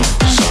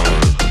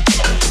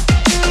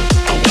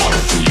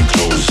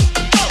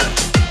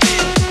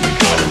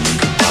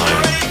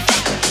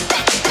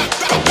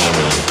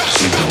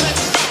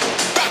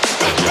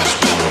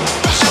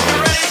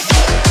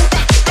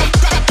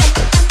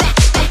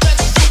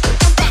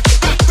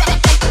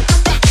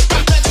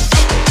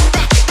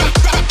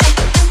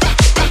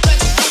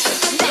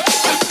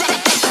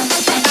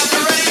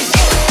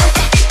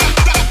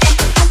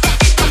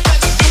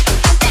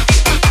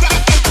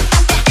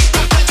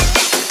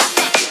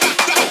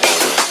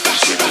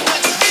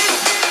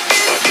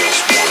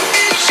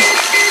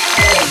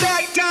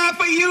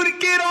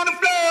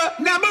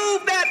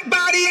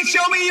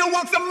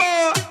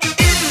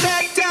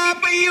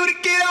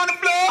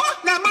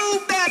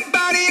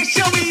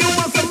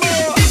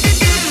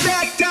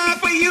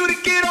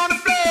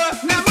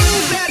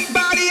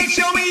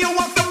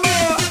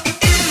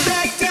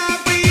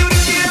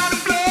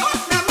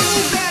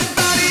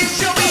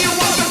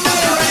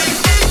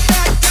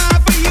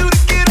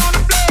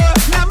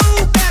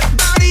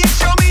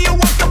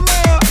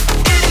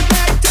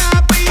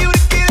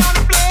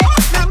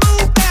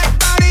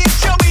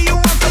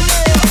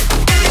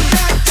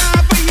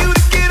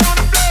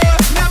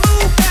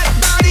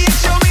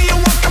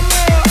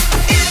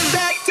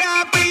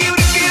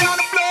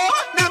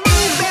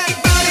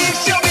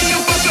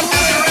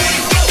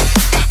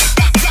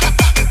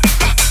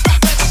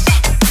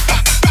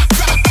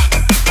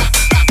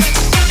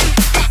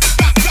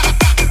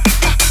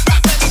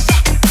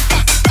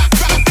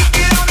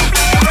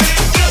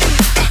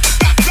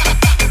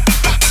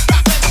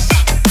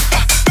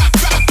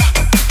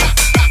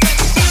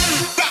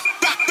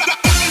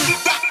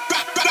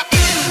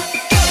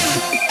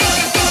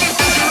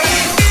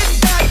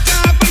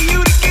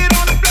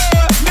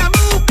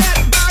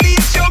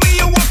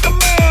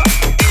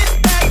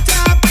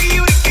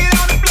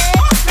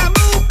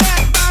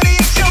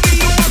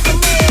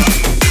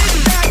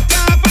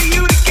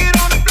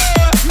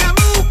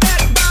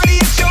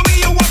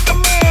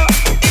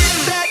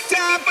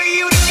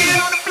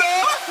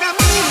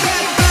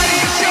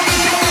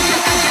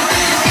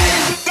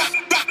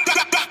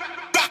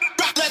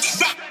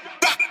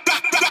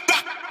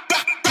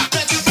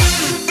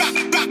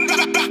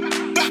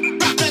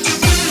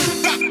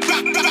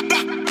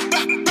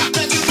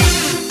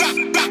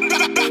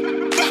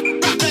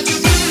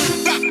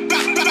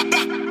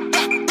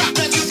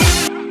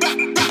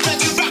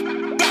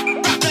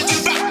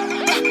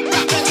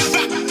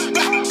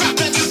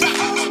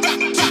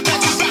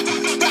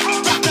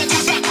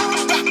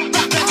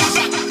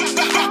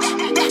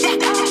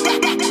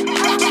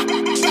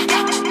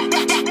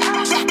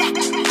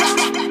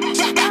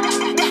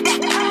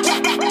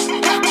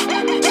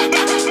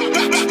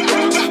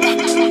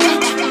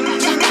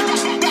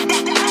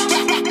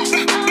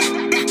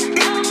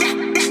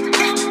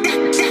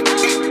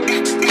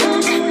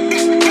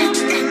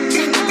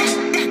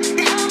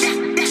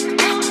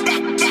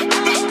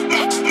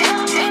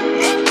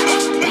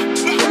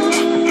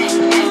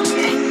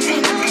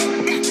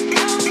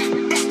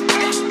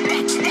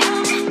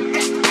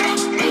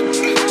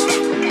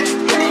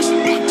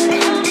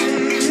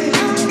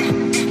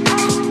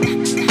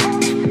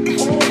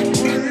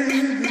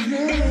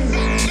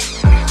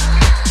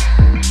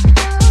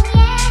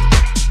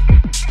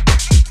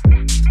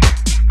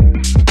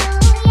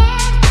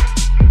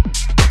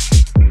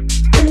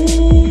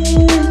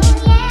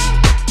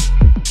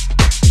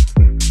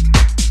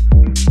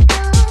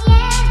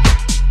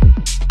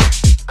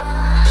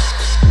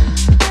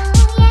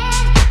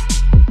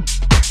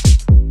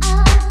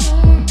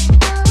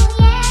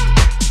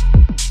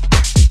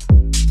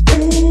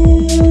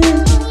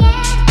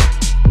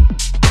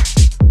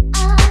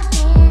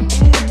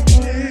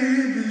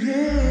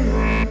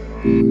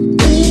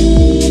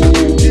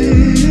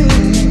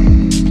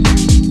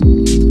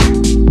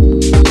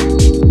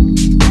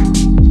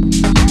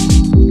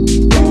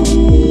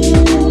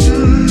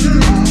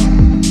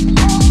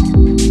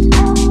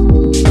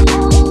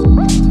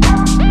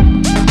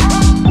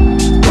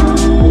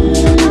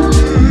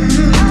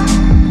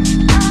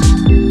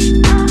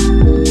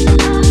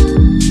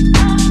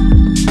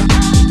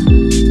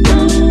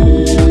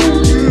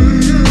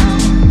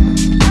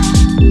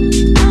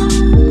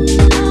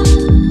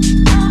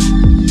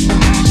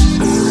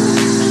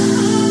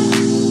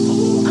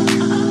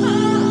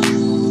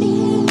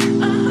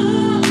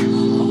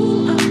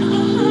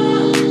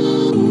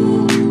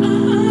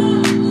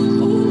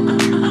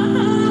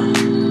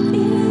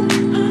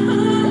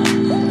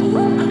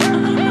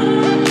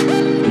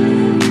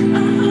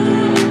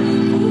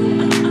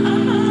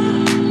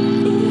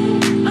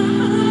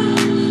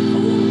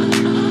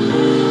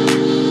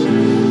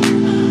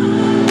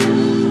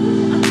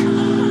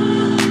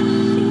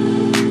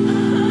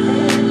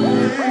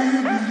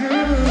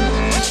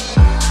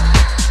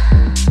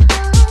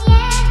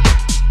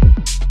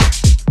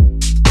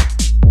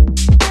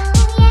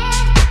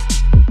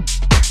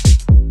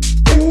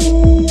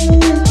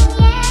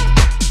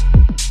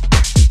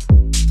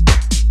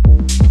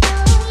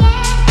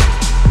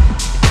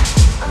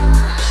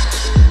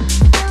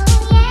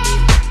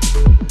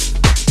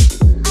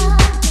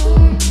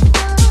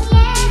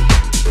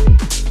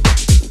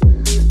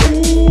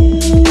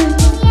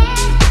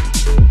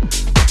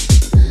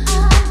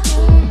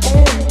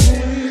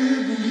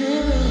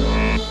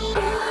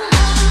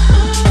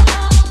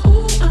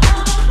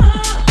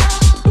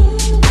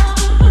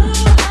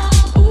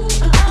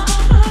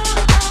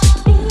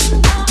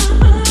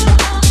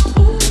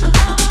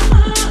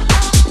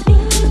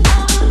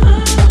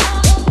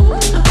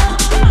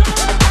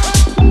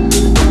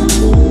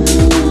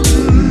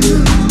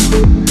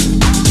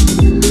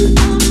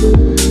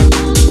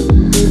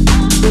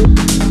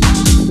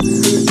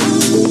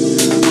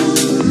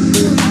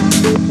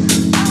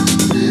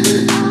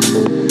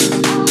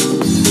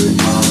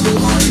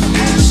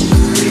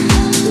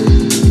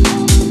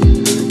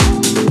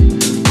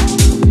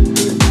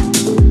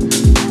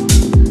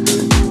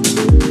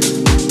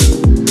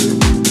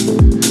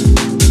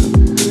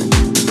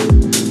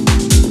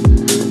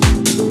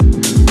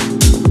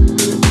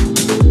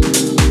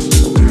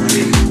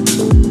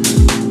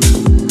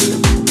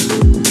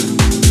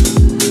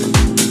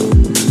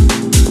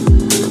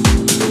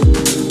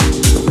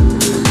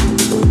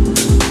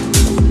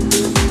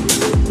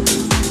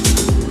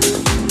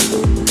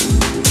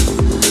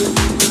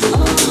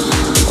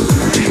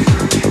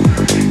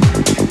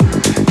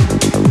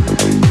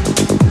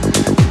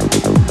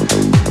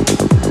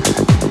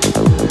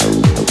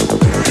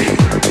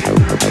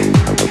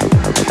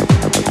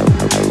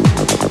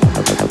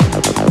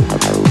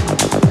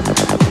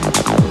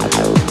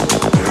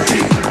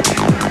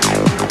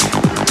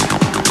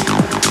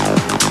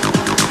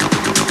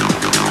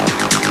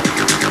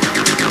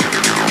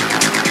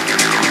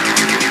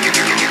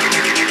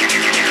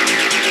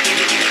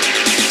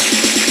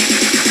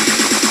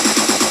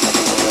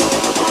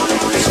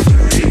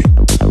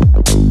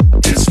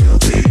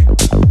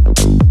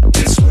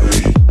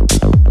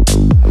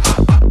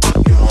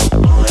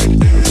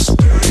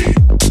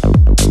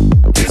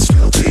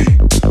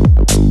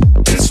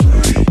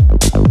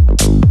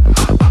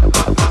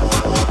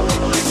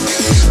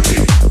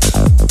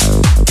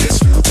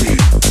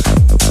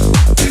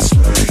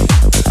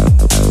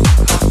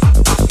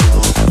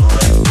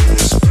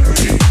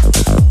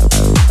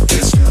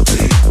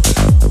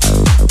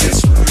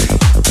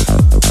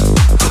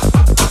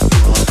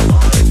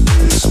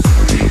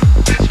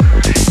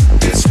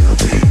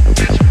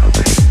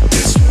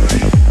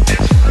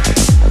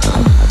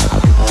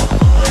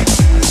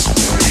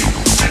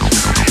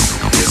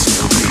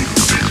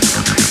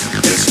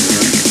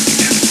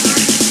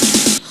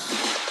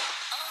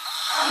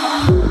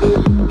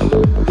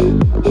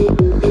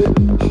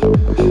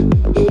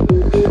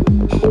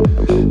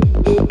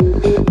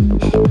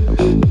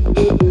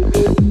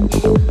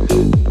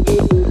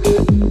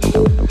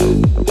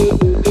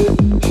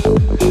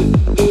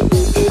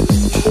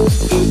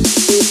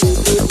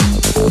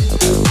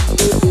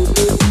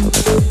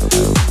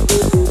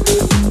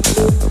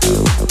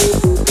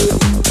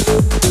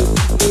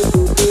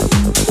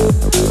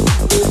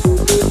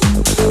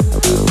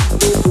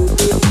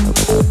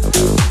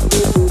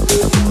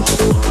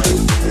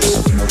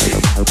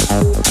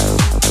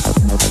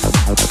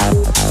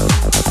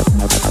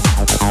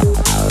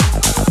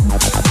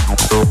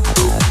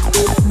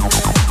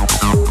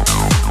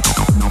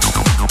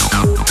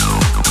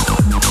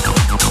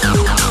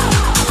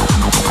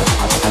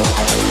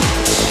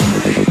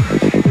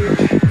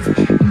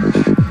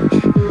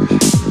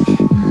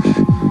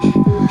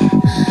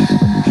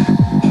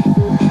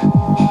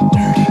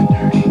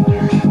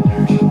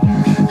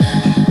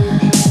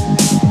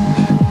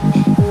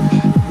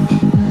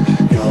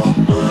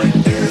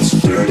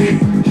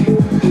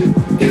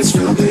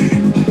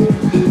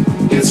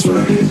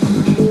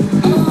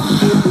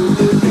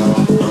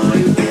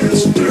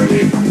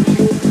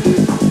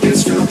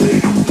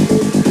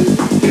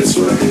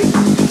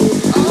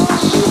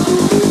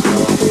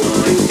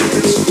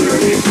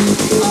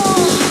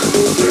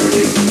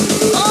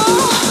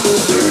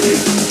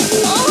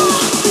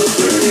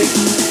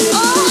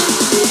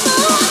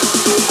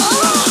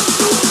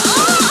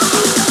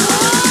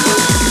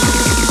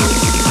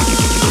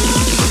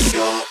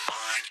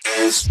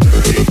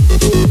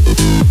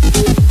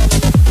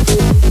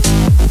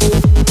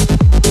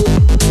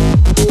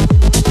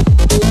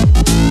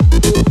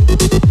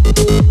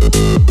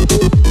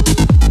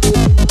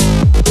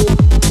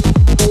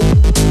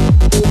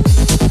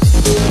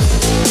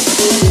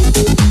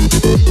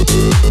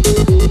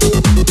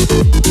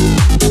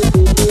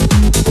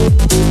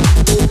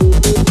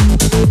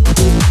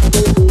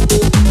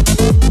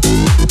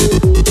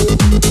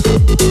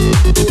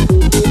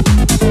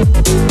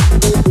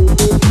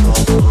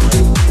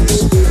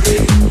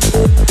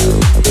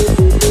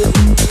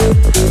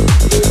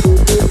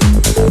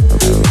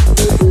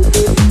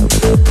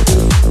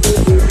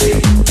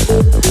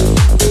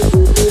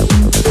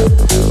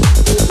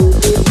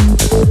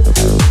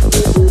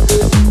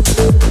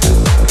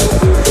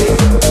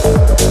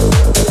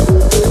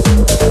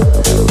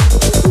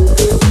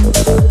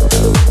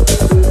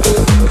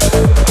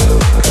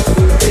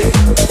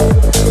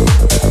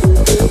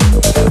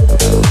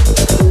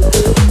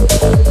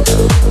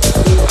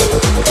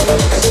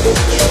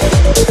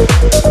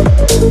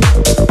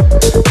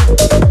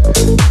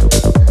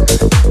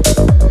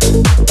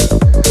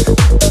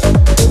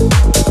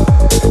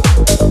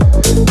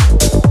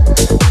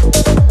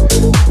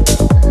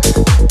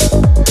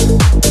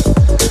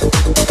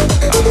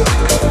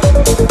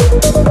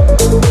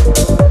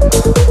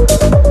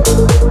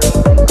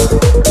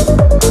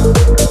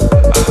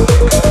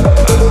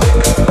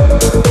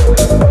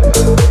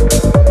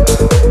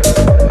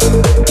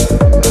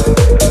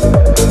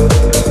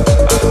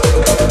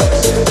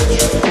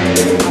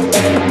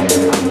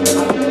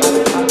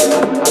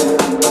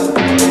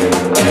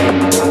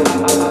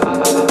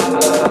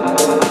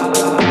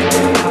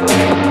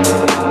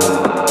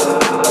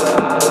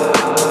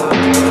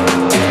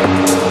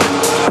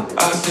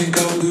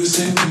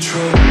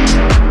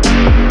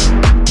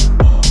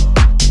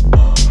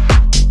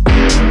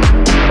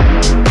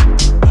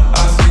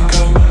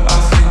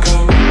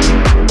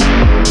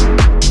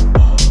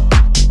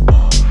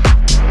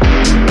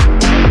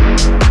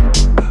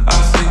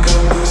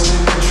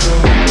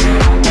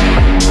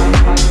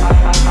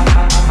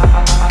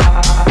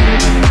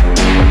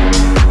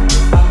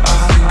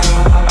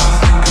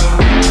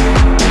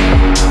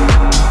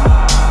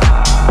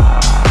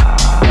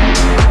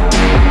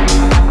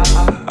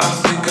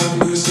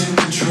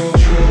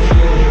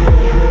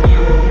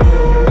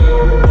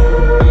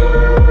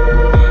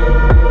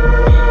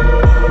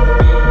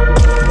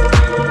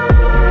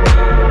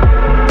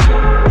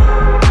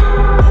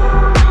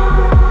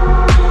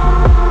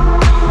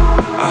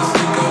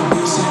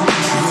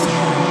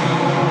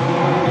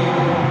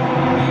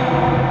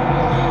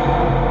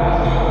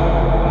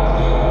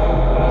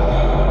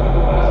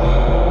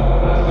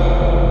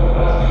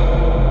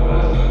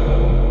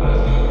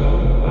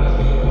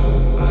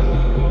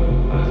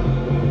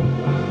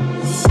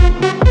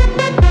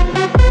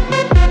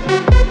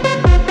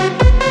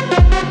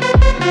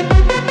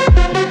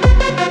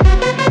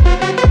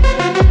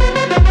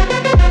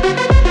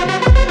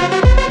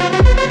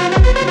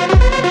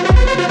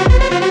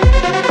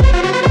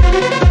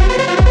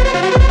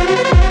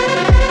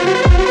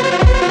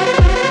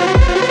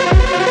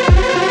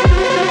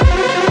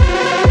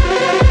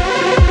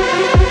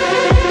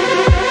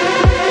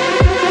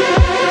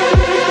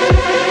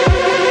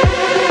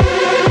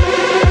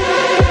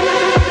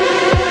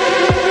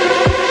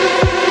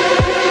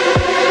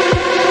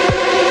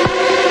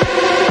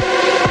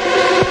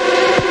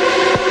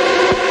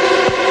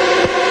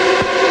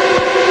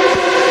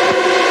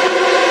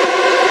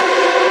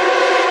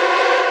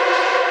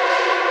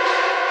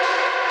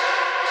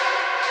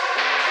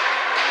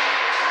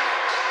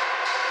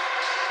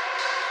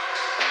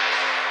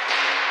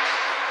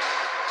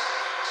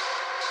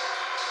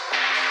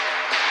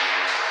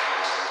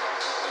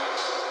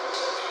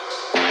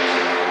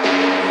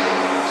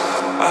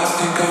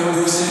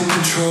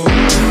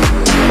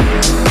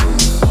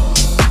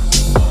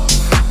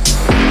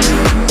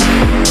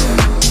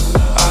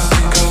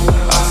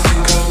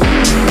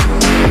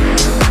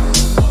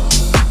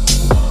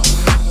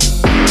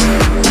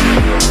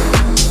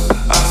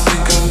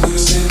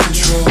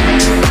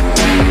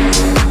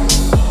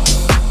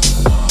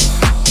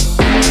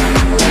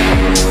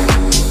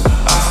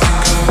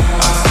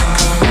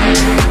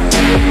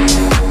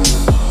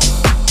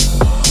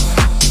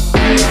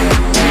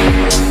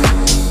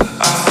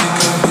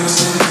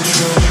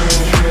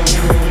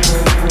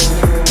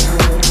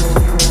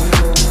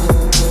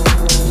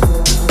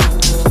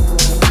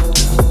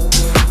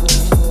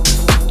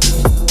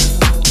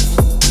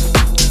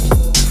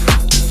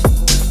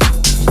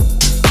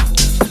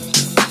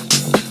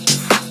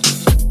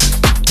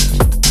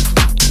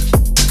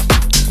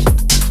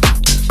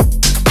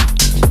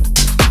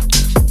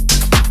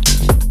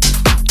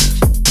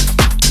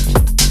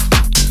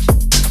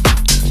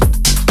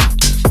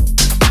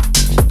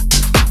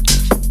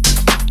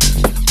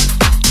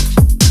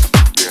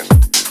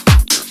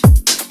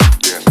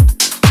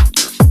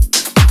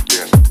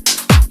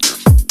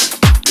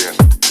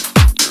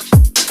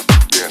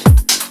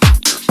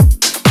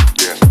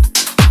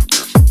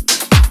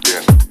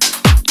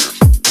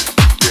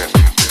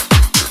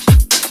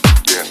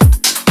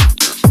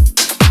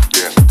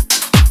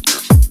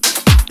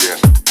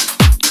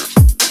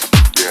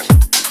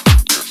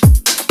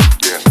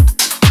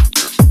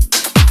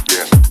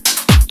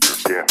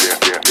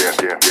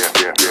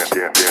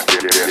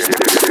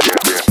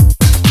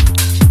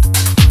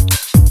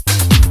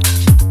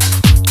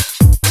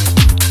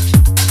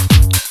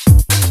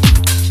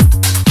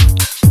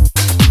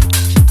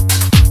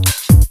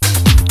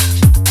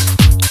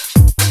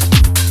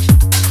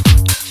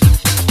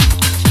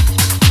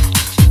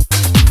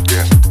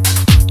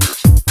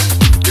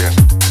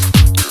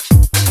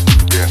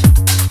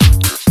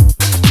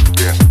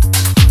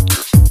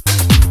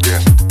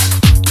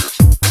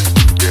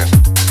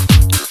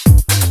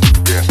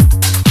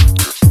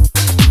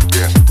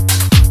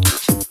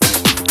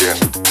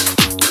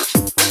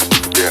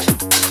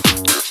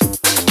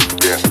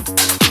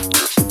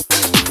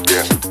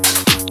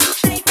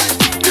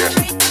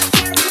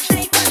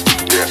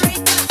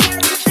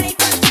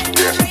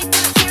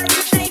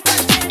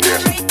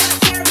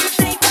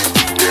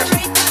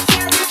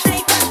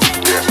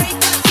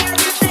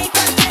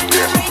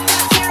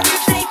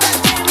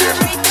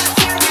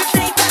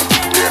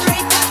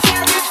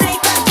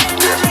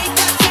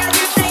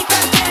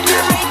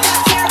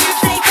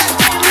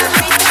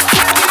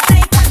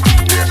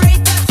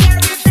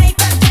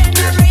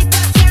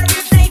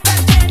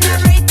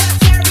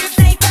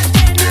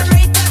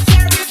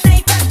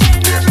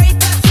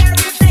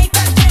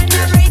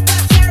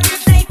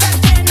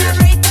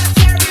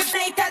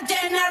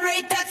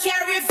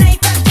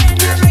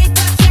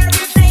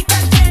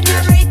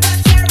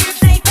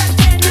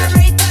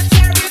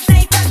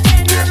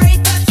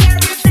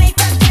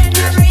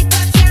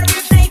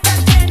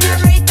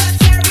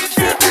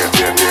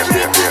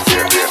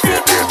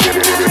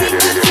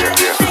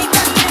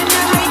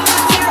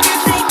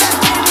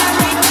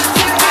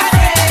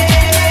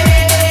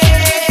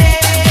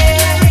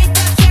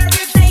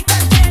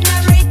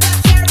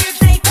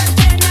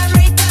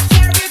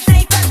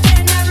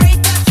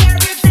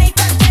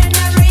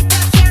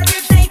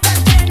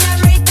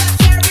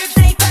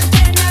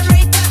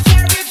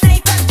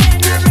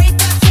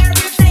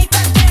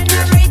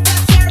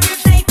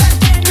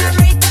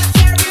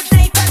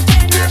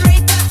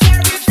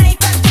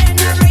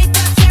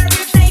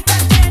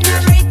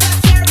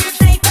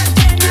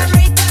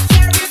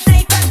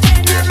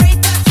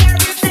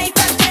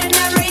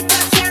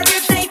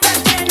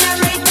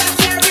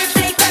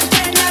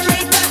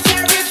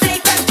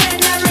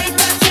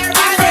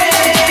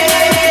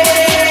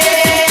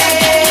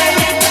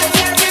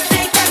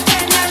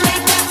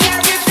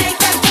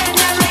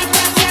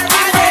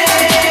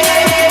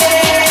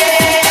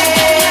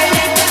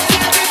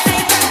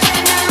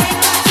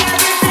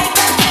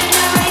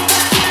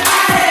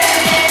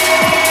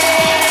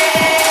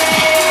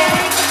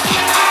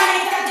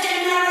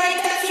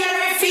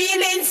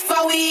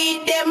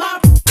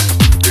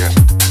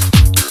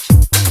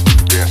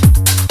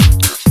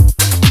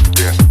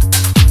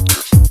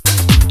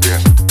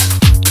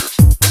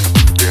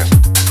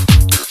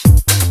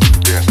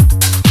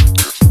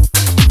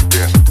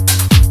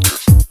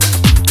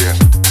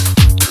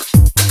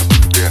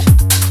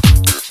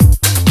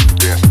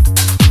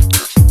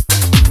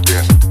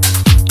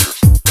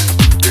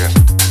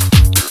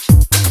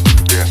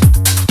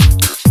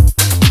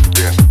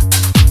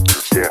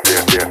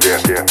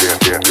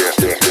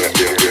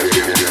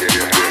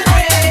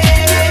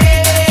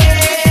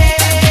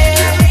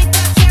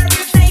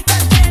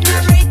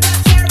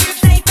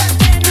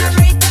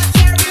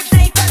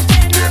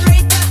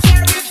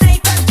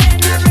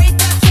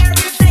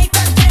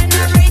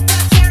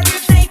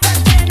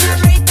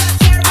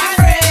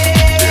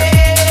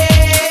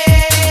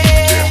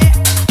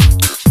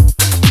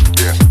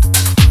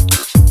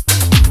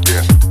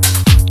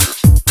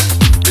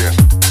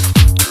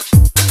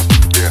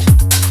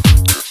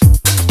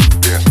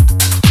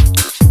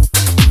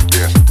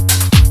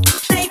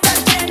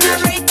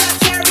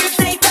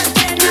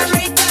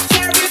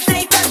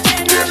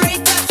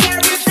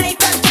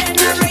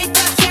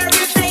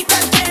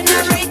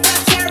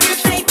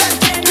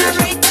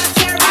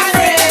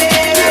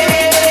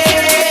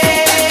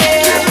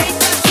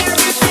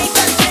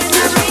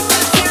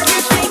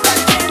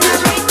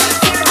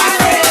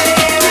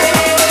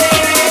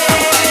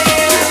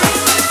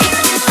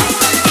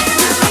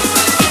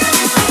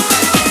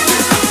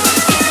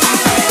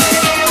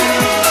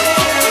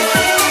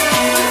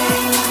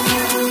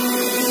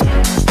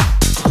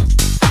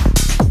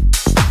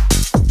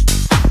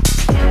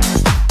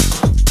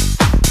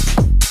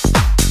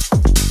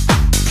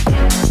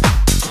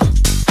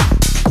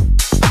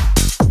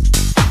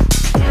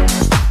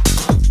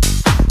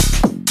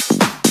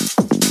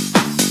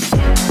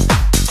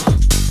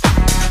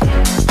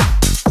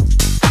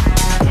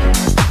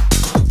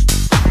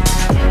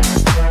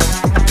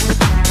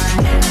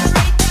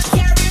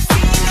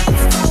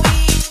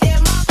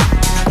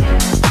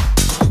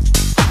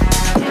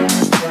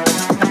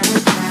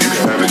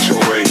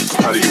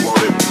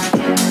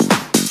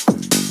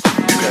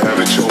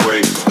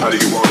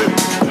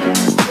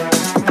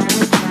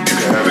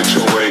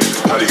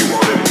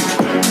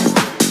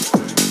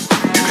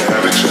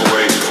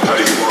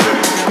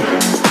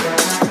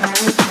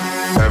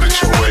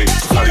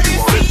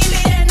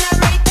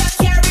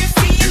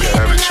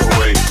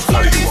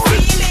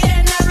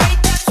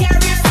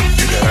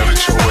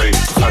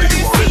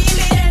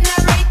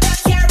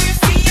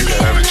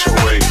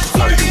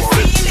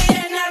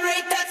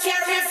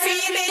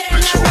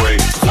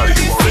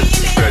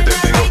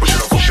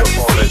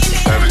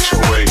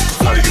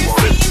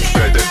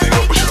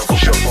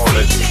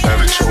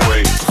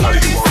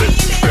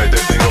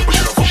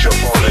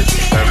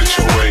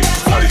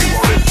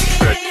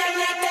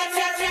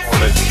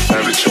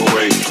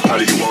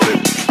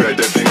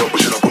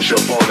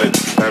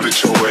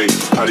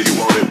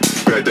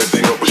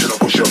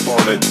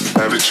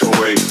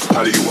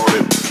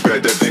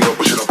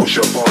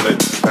on it.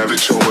 Have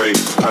it your way.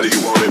 How do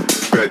you want it?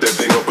 Back that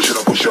thing up or should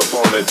I push up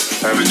on it?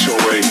 Have it your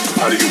way.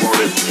 How do you want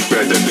it?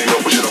 Back that thing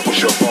up or should I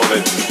push up on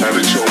it? Have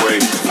it your way.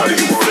 How do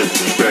you want it?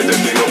 Back that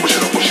thing up or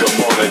should I push up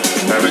on it?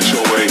 Have it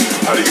your way.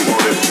 How do you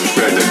want it?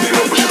 Back that thing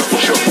up or should I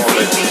push up on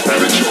it?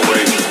 Have it your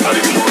way. How do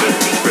you want it?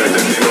 Back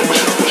that thing up or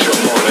should I push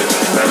up on it?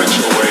 Have it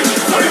your way.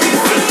 How do you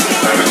want it?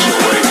 Have it your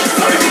way.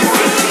 How do you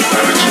want it?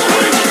 Have it your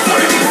way. How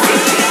do you want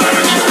it? Have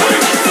it your way.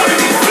 How do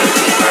you want it?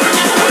 Have it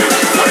your way.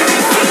 How do you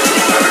want it?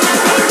 Have it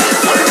your way.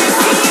 How do you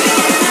want it?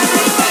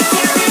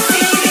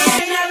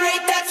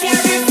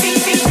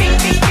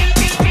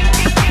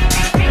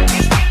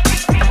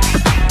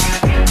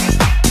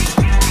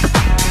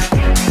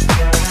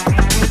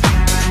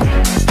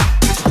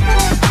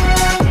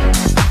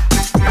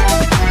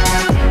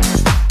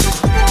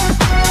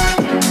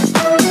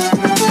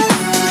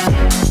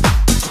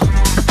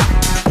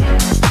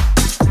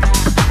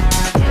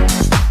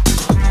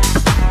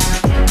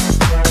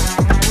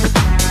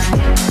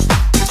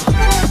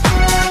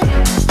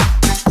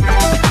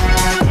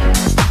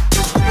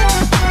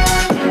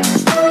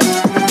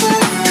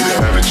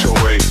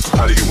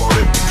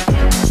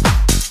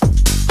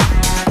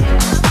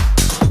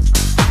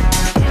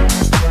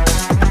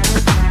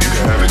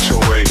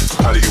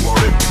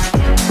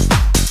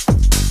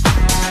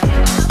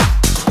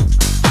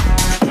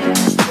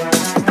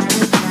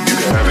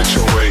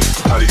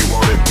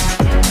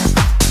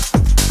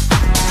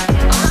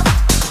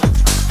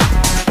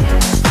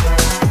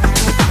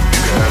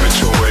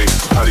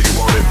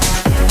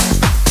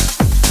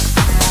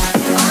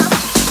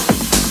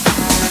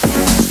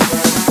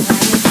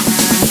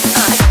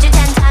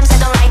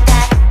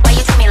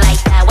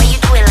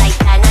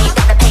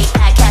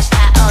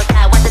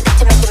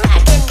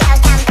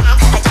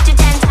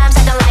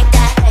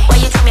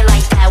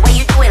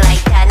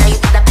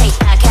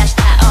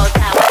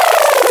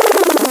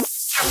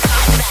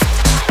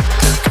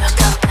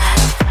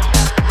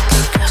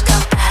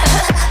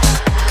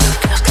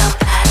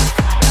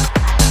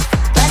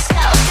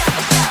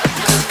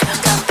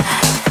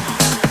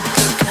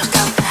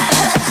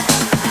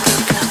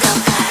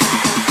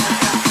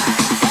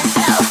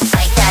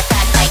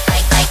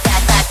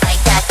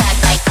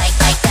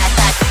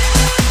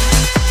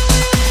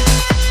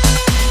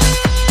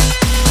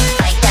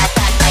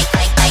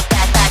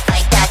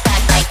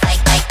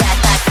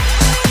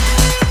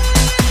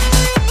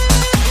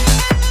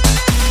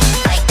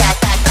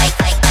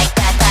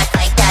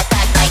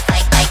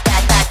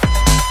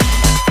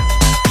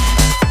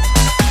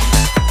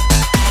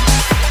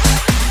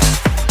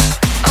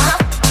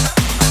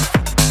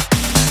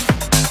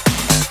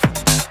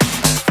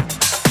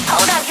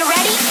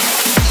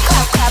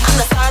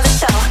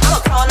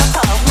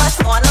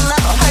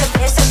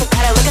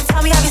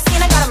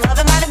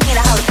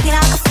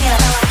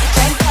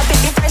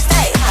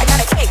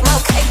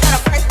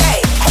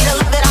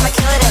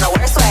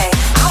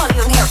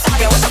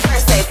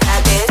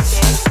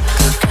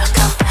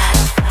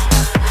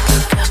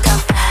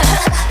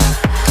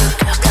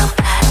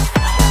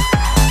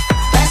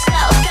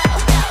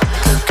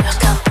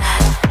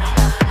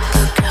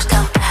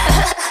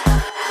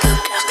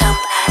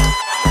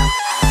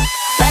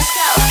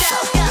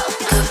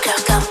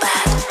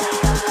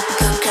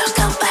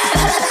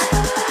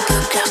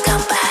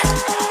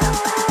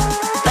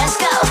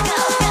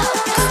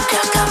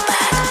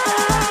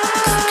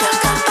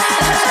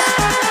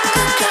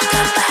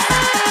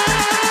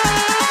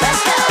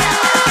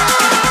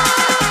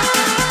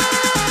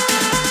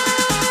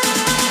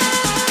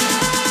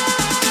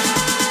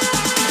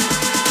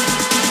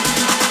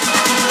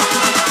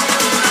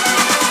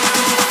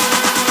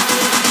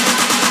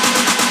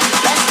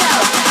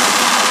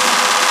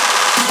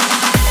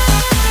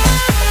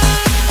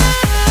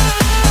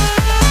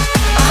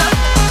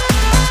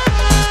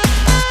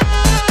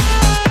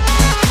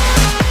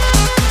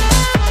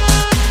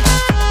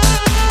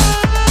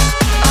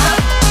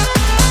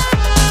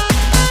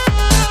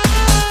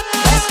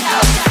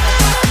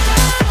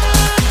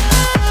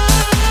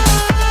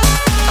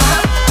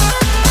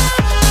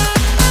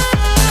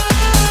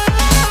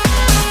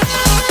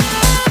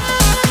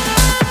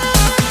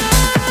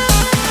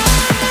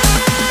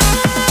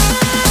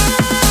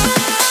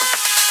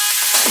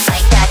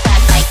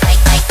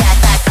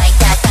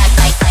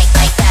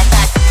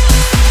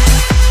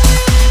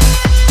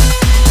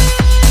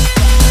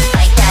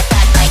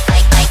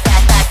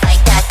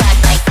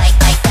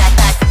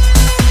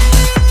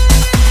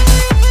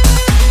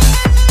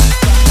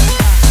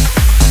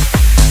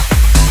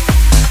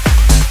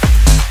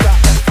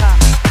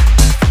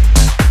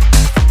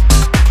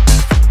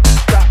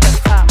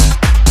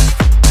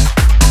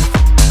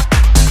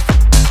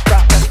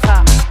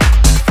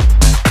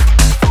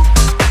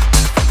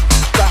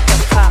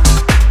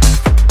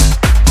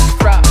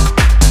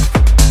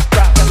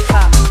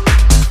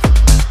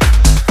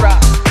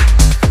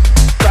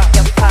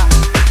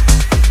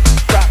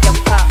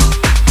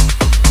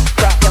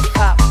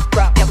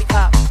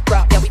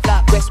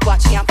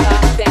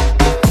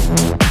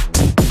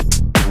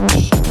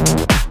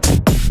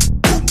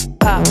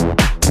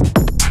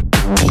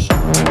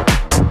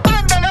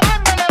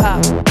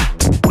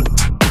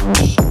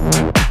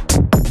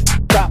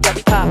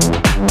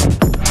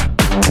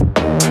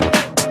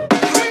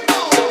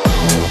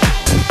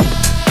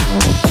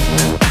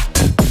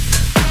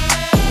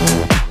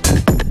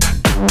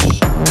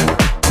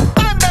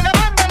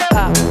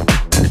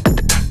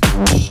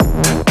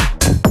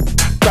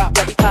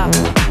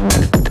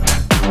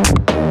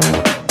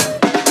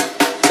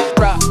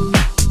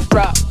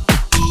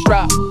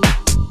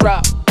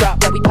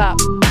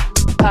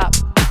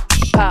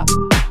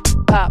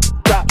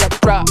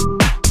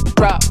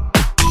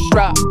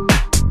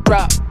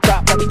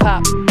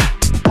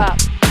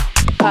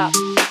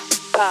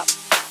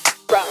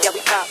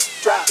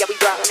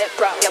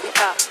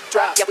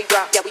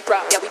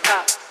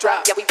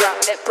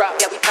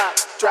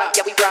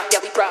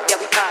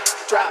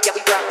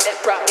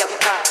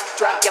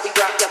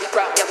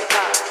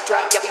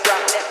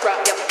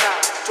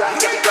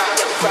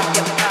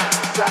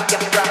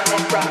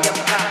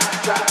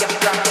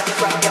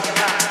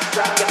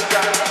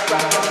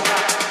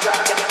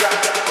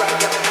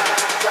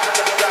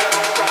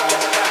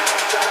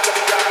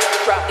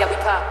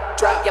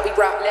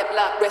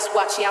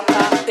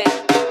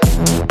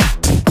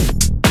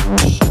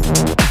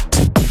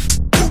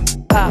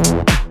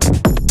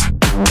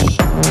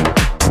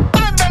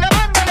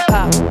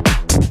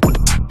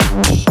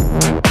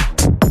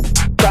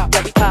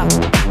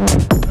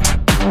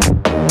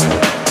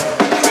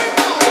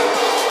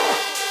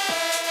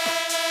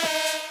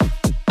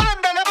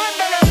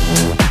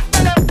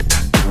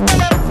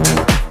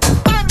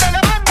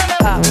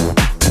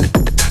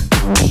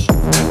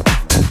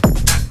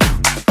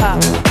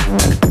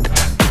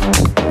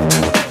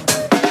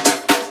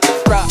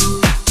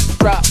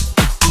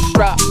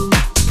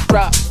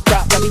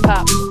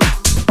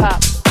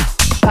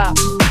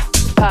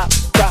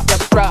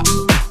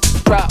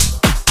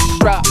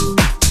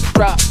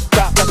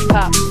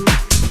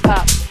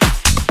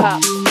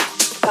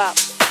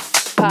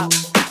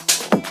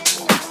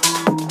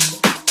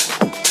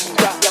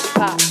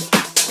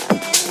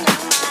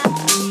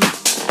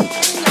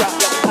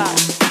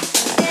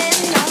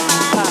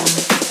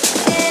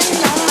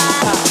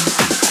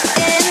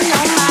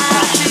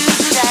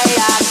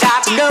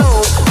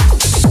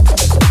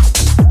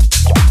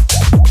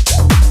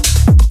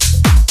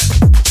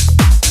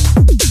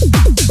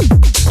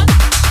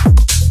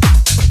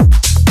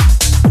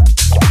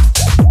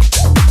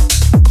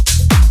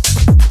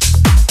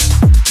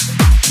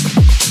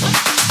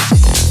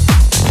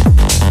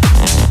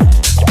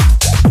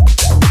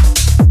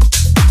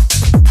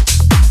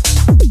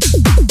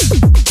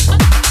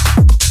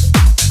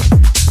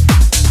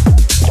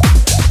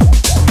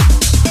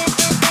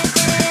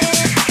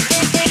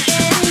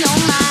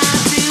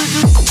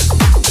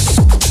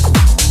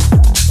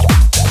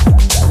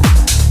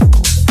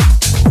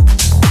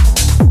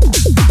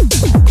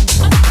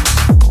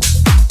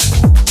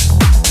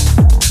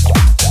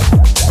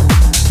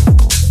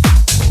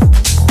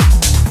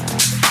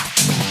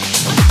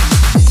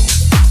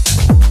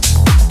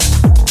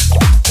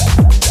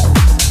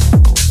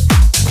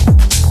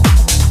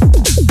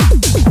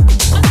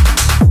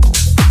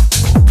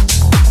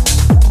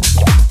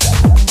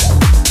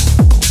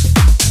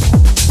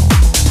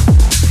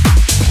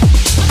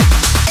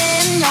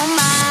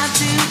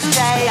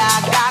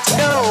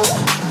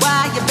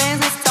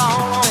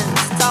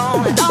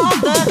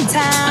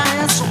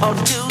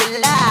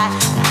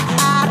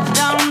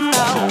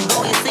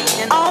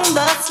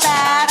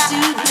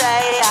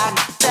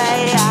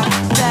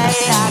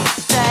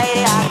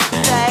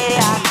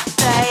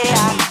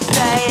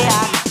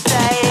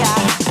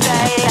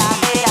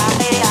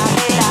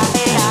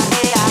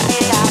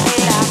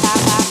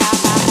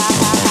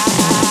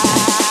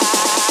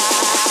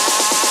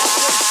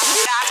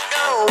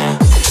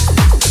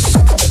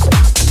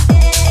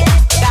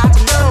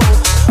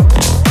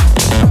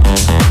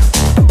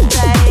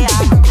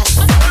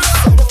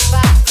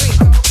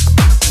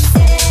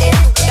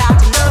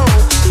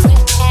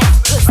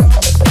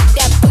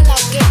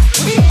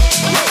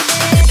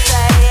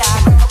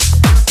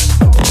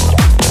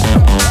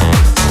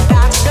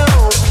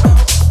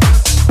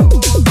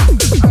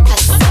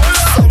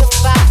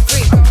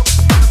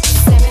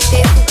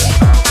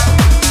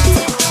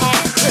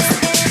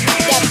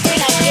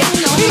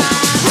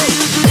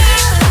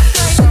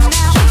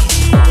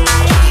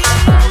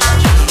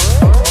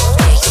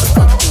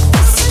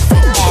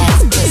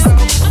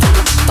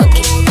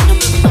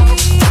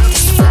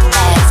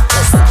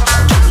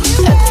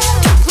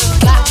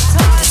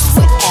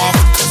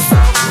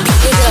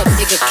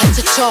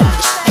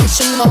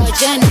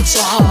 Johnny so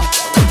hard,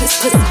 put this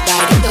pussy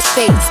right in your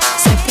face.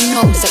 Swipe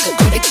your nose like a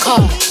credit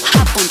card.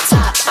 Hop on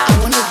top, I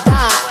wanna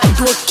ride. I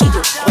do a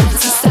giggle, all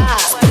inside.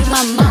 Spit in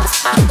my mouth,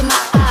 look in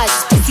my eyes.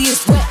 Pussy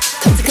is wet,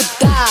 come take a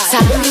dive.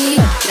 Tie me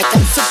up like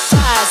I'm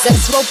surprised.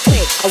 That's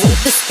roleplay, I wear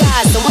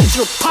disguise. I want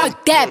you to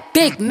park that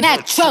Big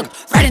Mac truck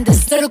right in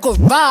this little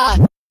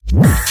garage.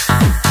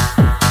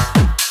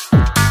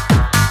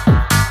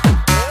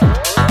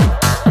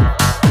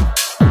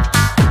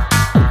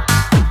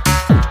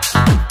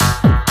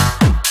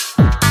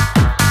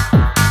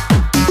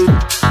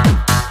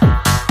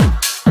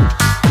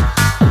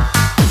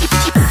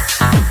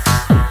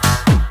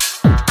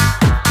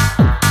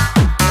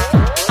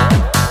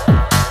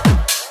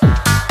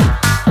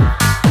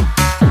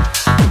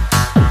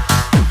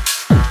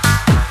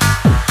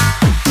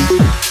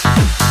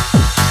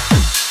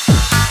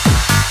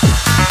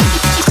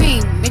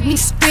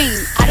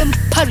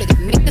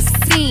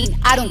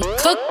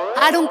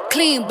 I don't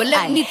clean, but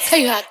let me tell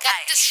you, I got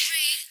this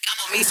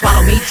ring. Me,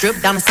 swallow me,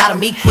 drip down inside of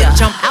me. Quick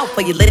jump out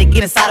for you, let it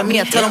get inside of me.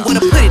 I tell them where to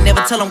put it,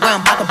 never tell them where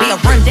I'm about to be. I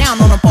run down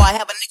on them before I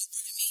have a nigga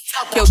with me.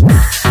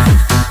 Talk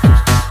your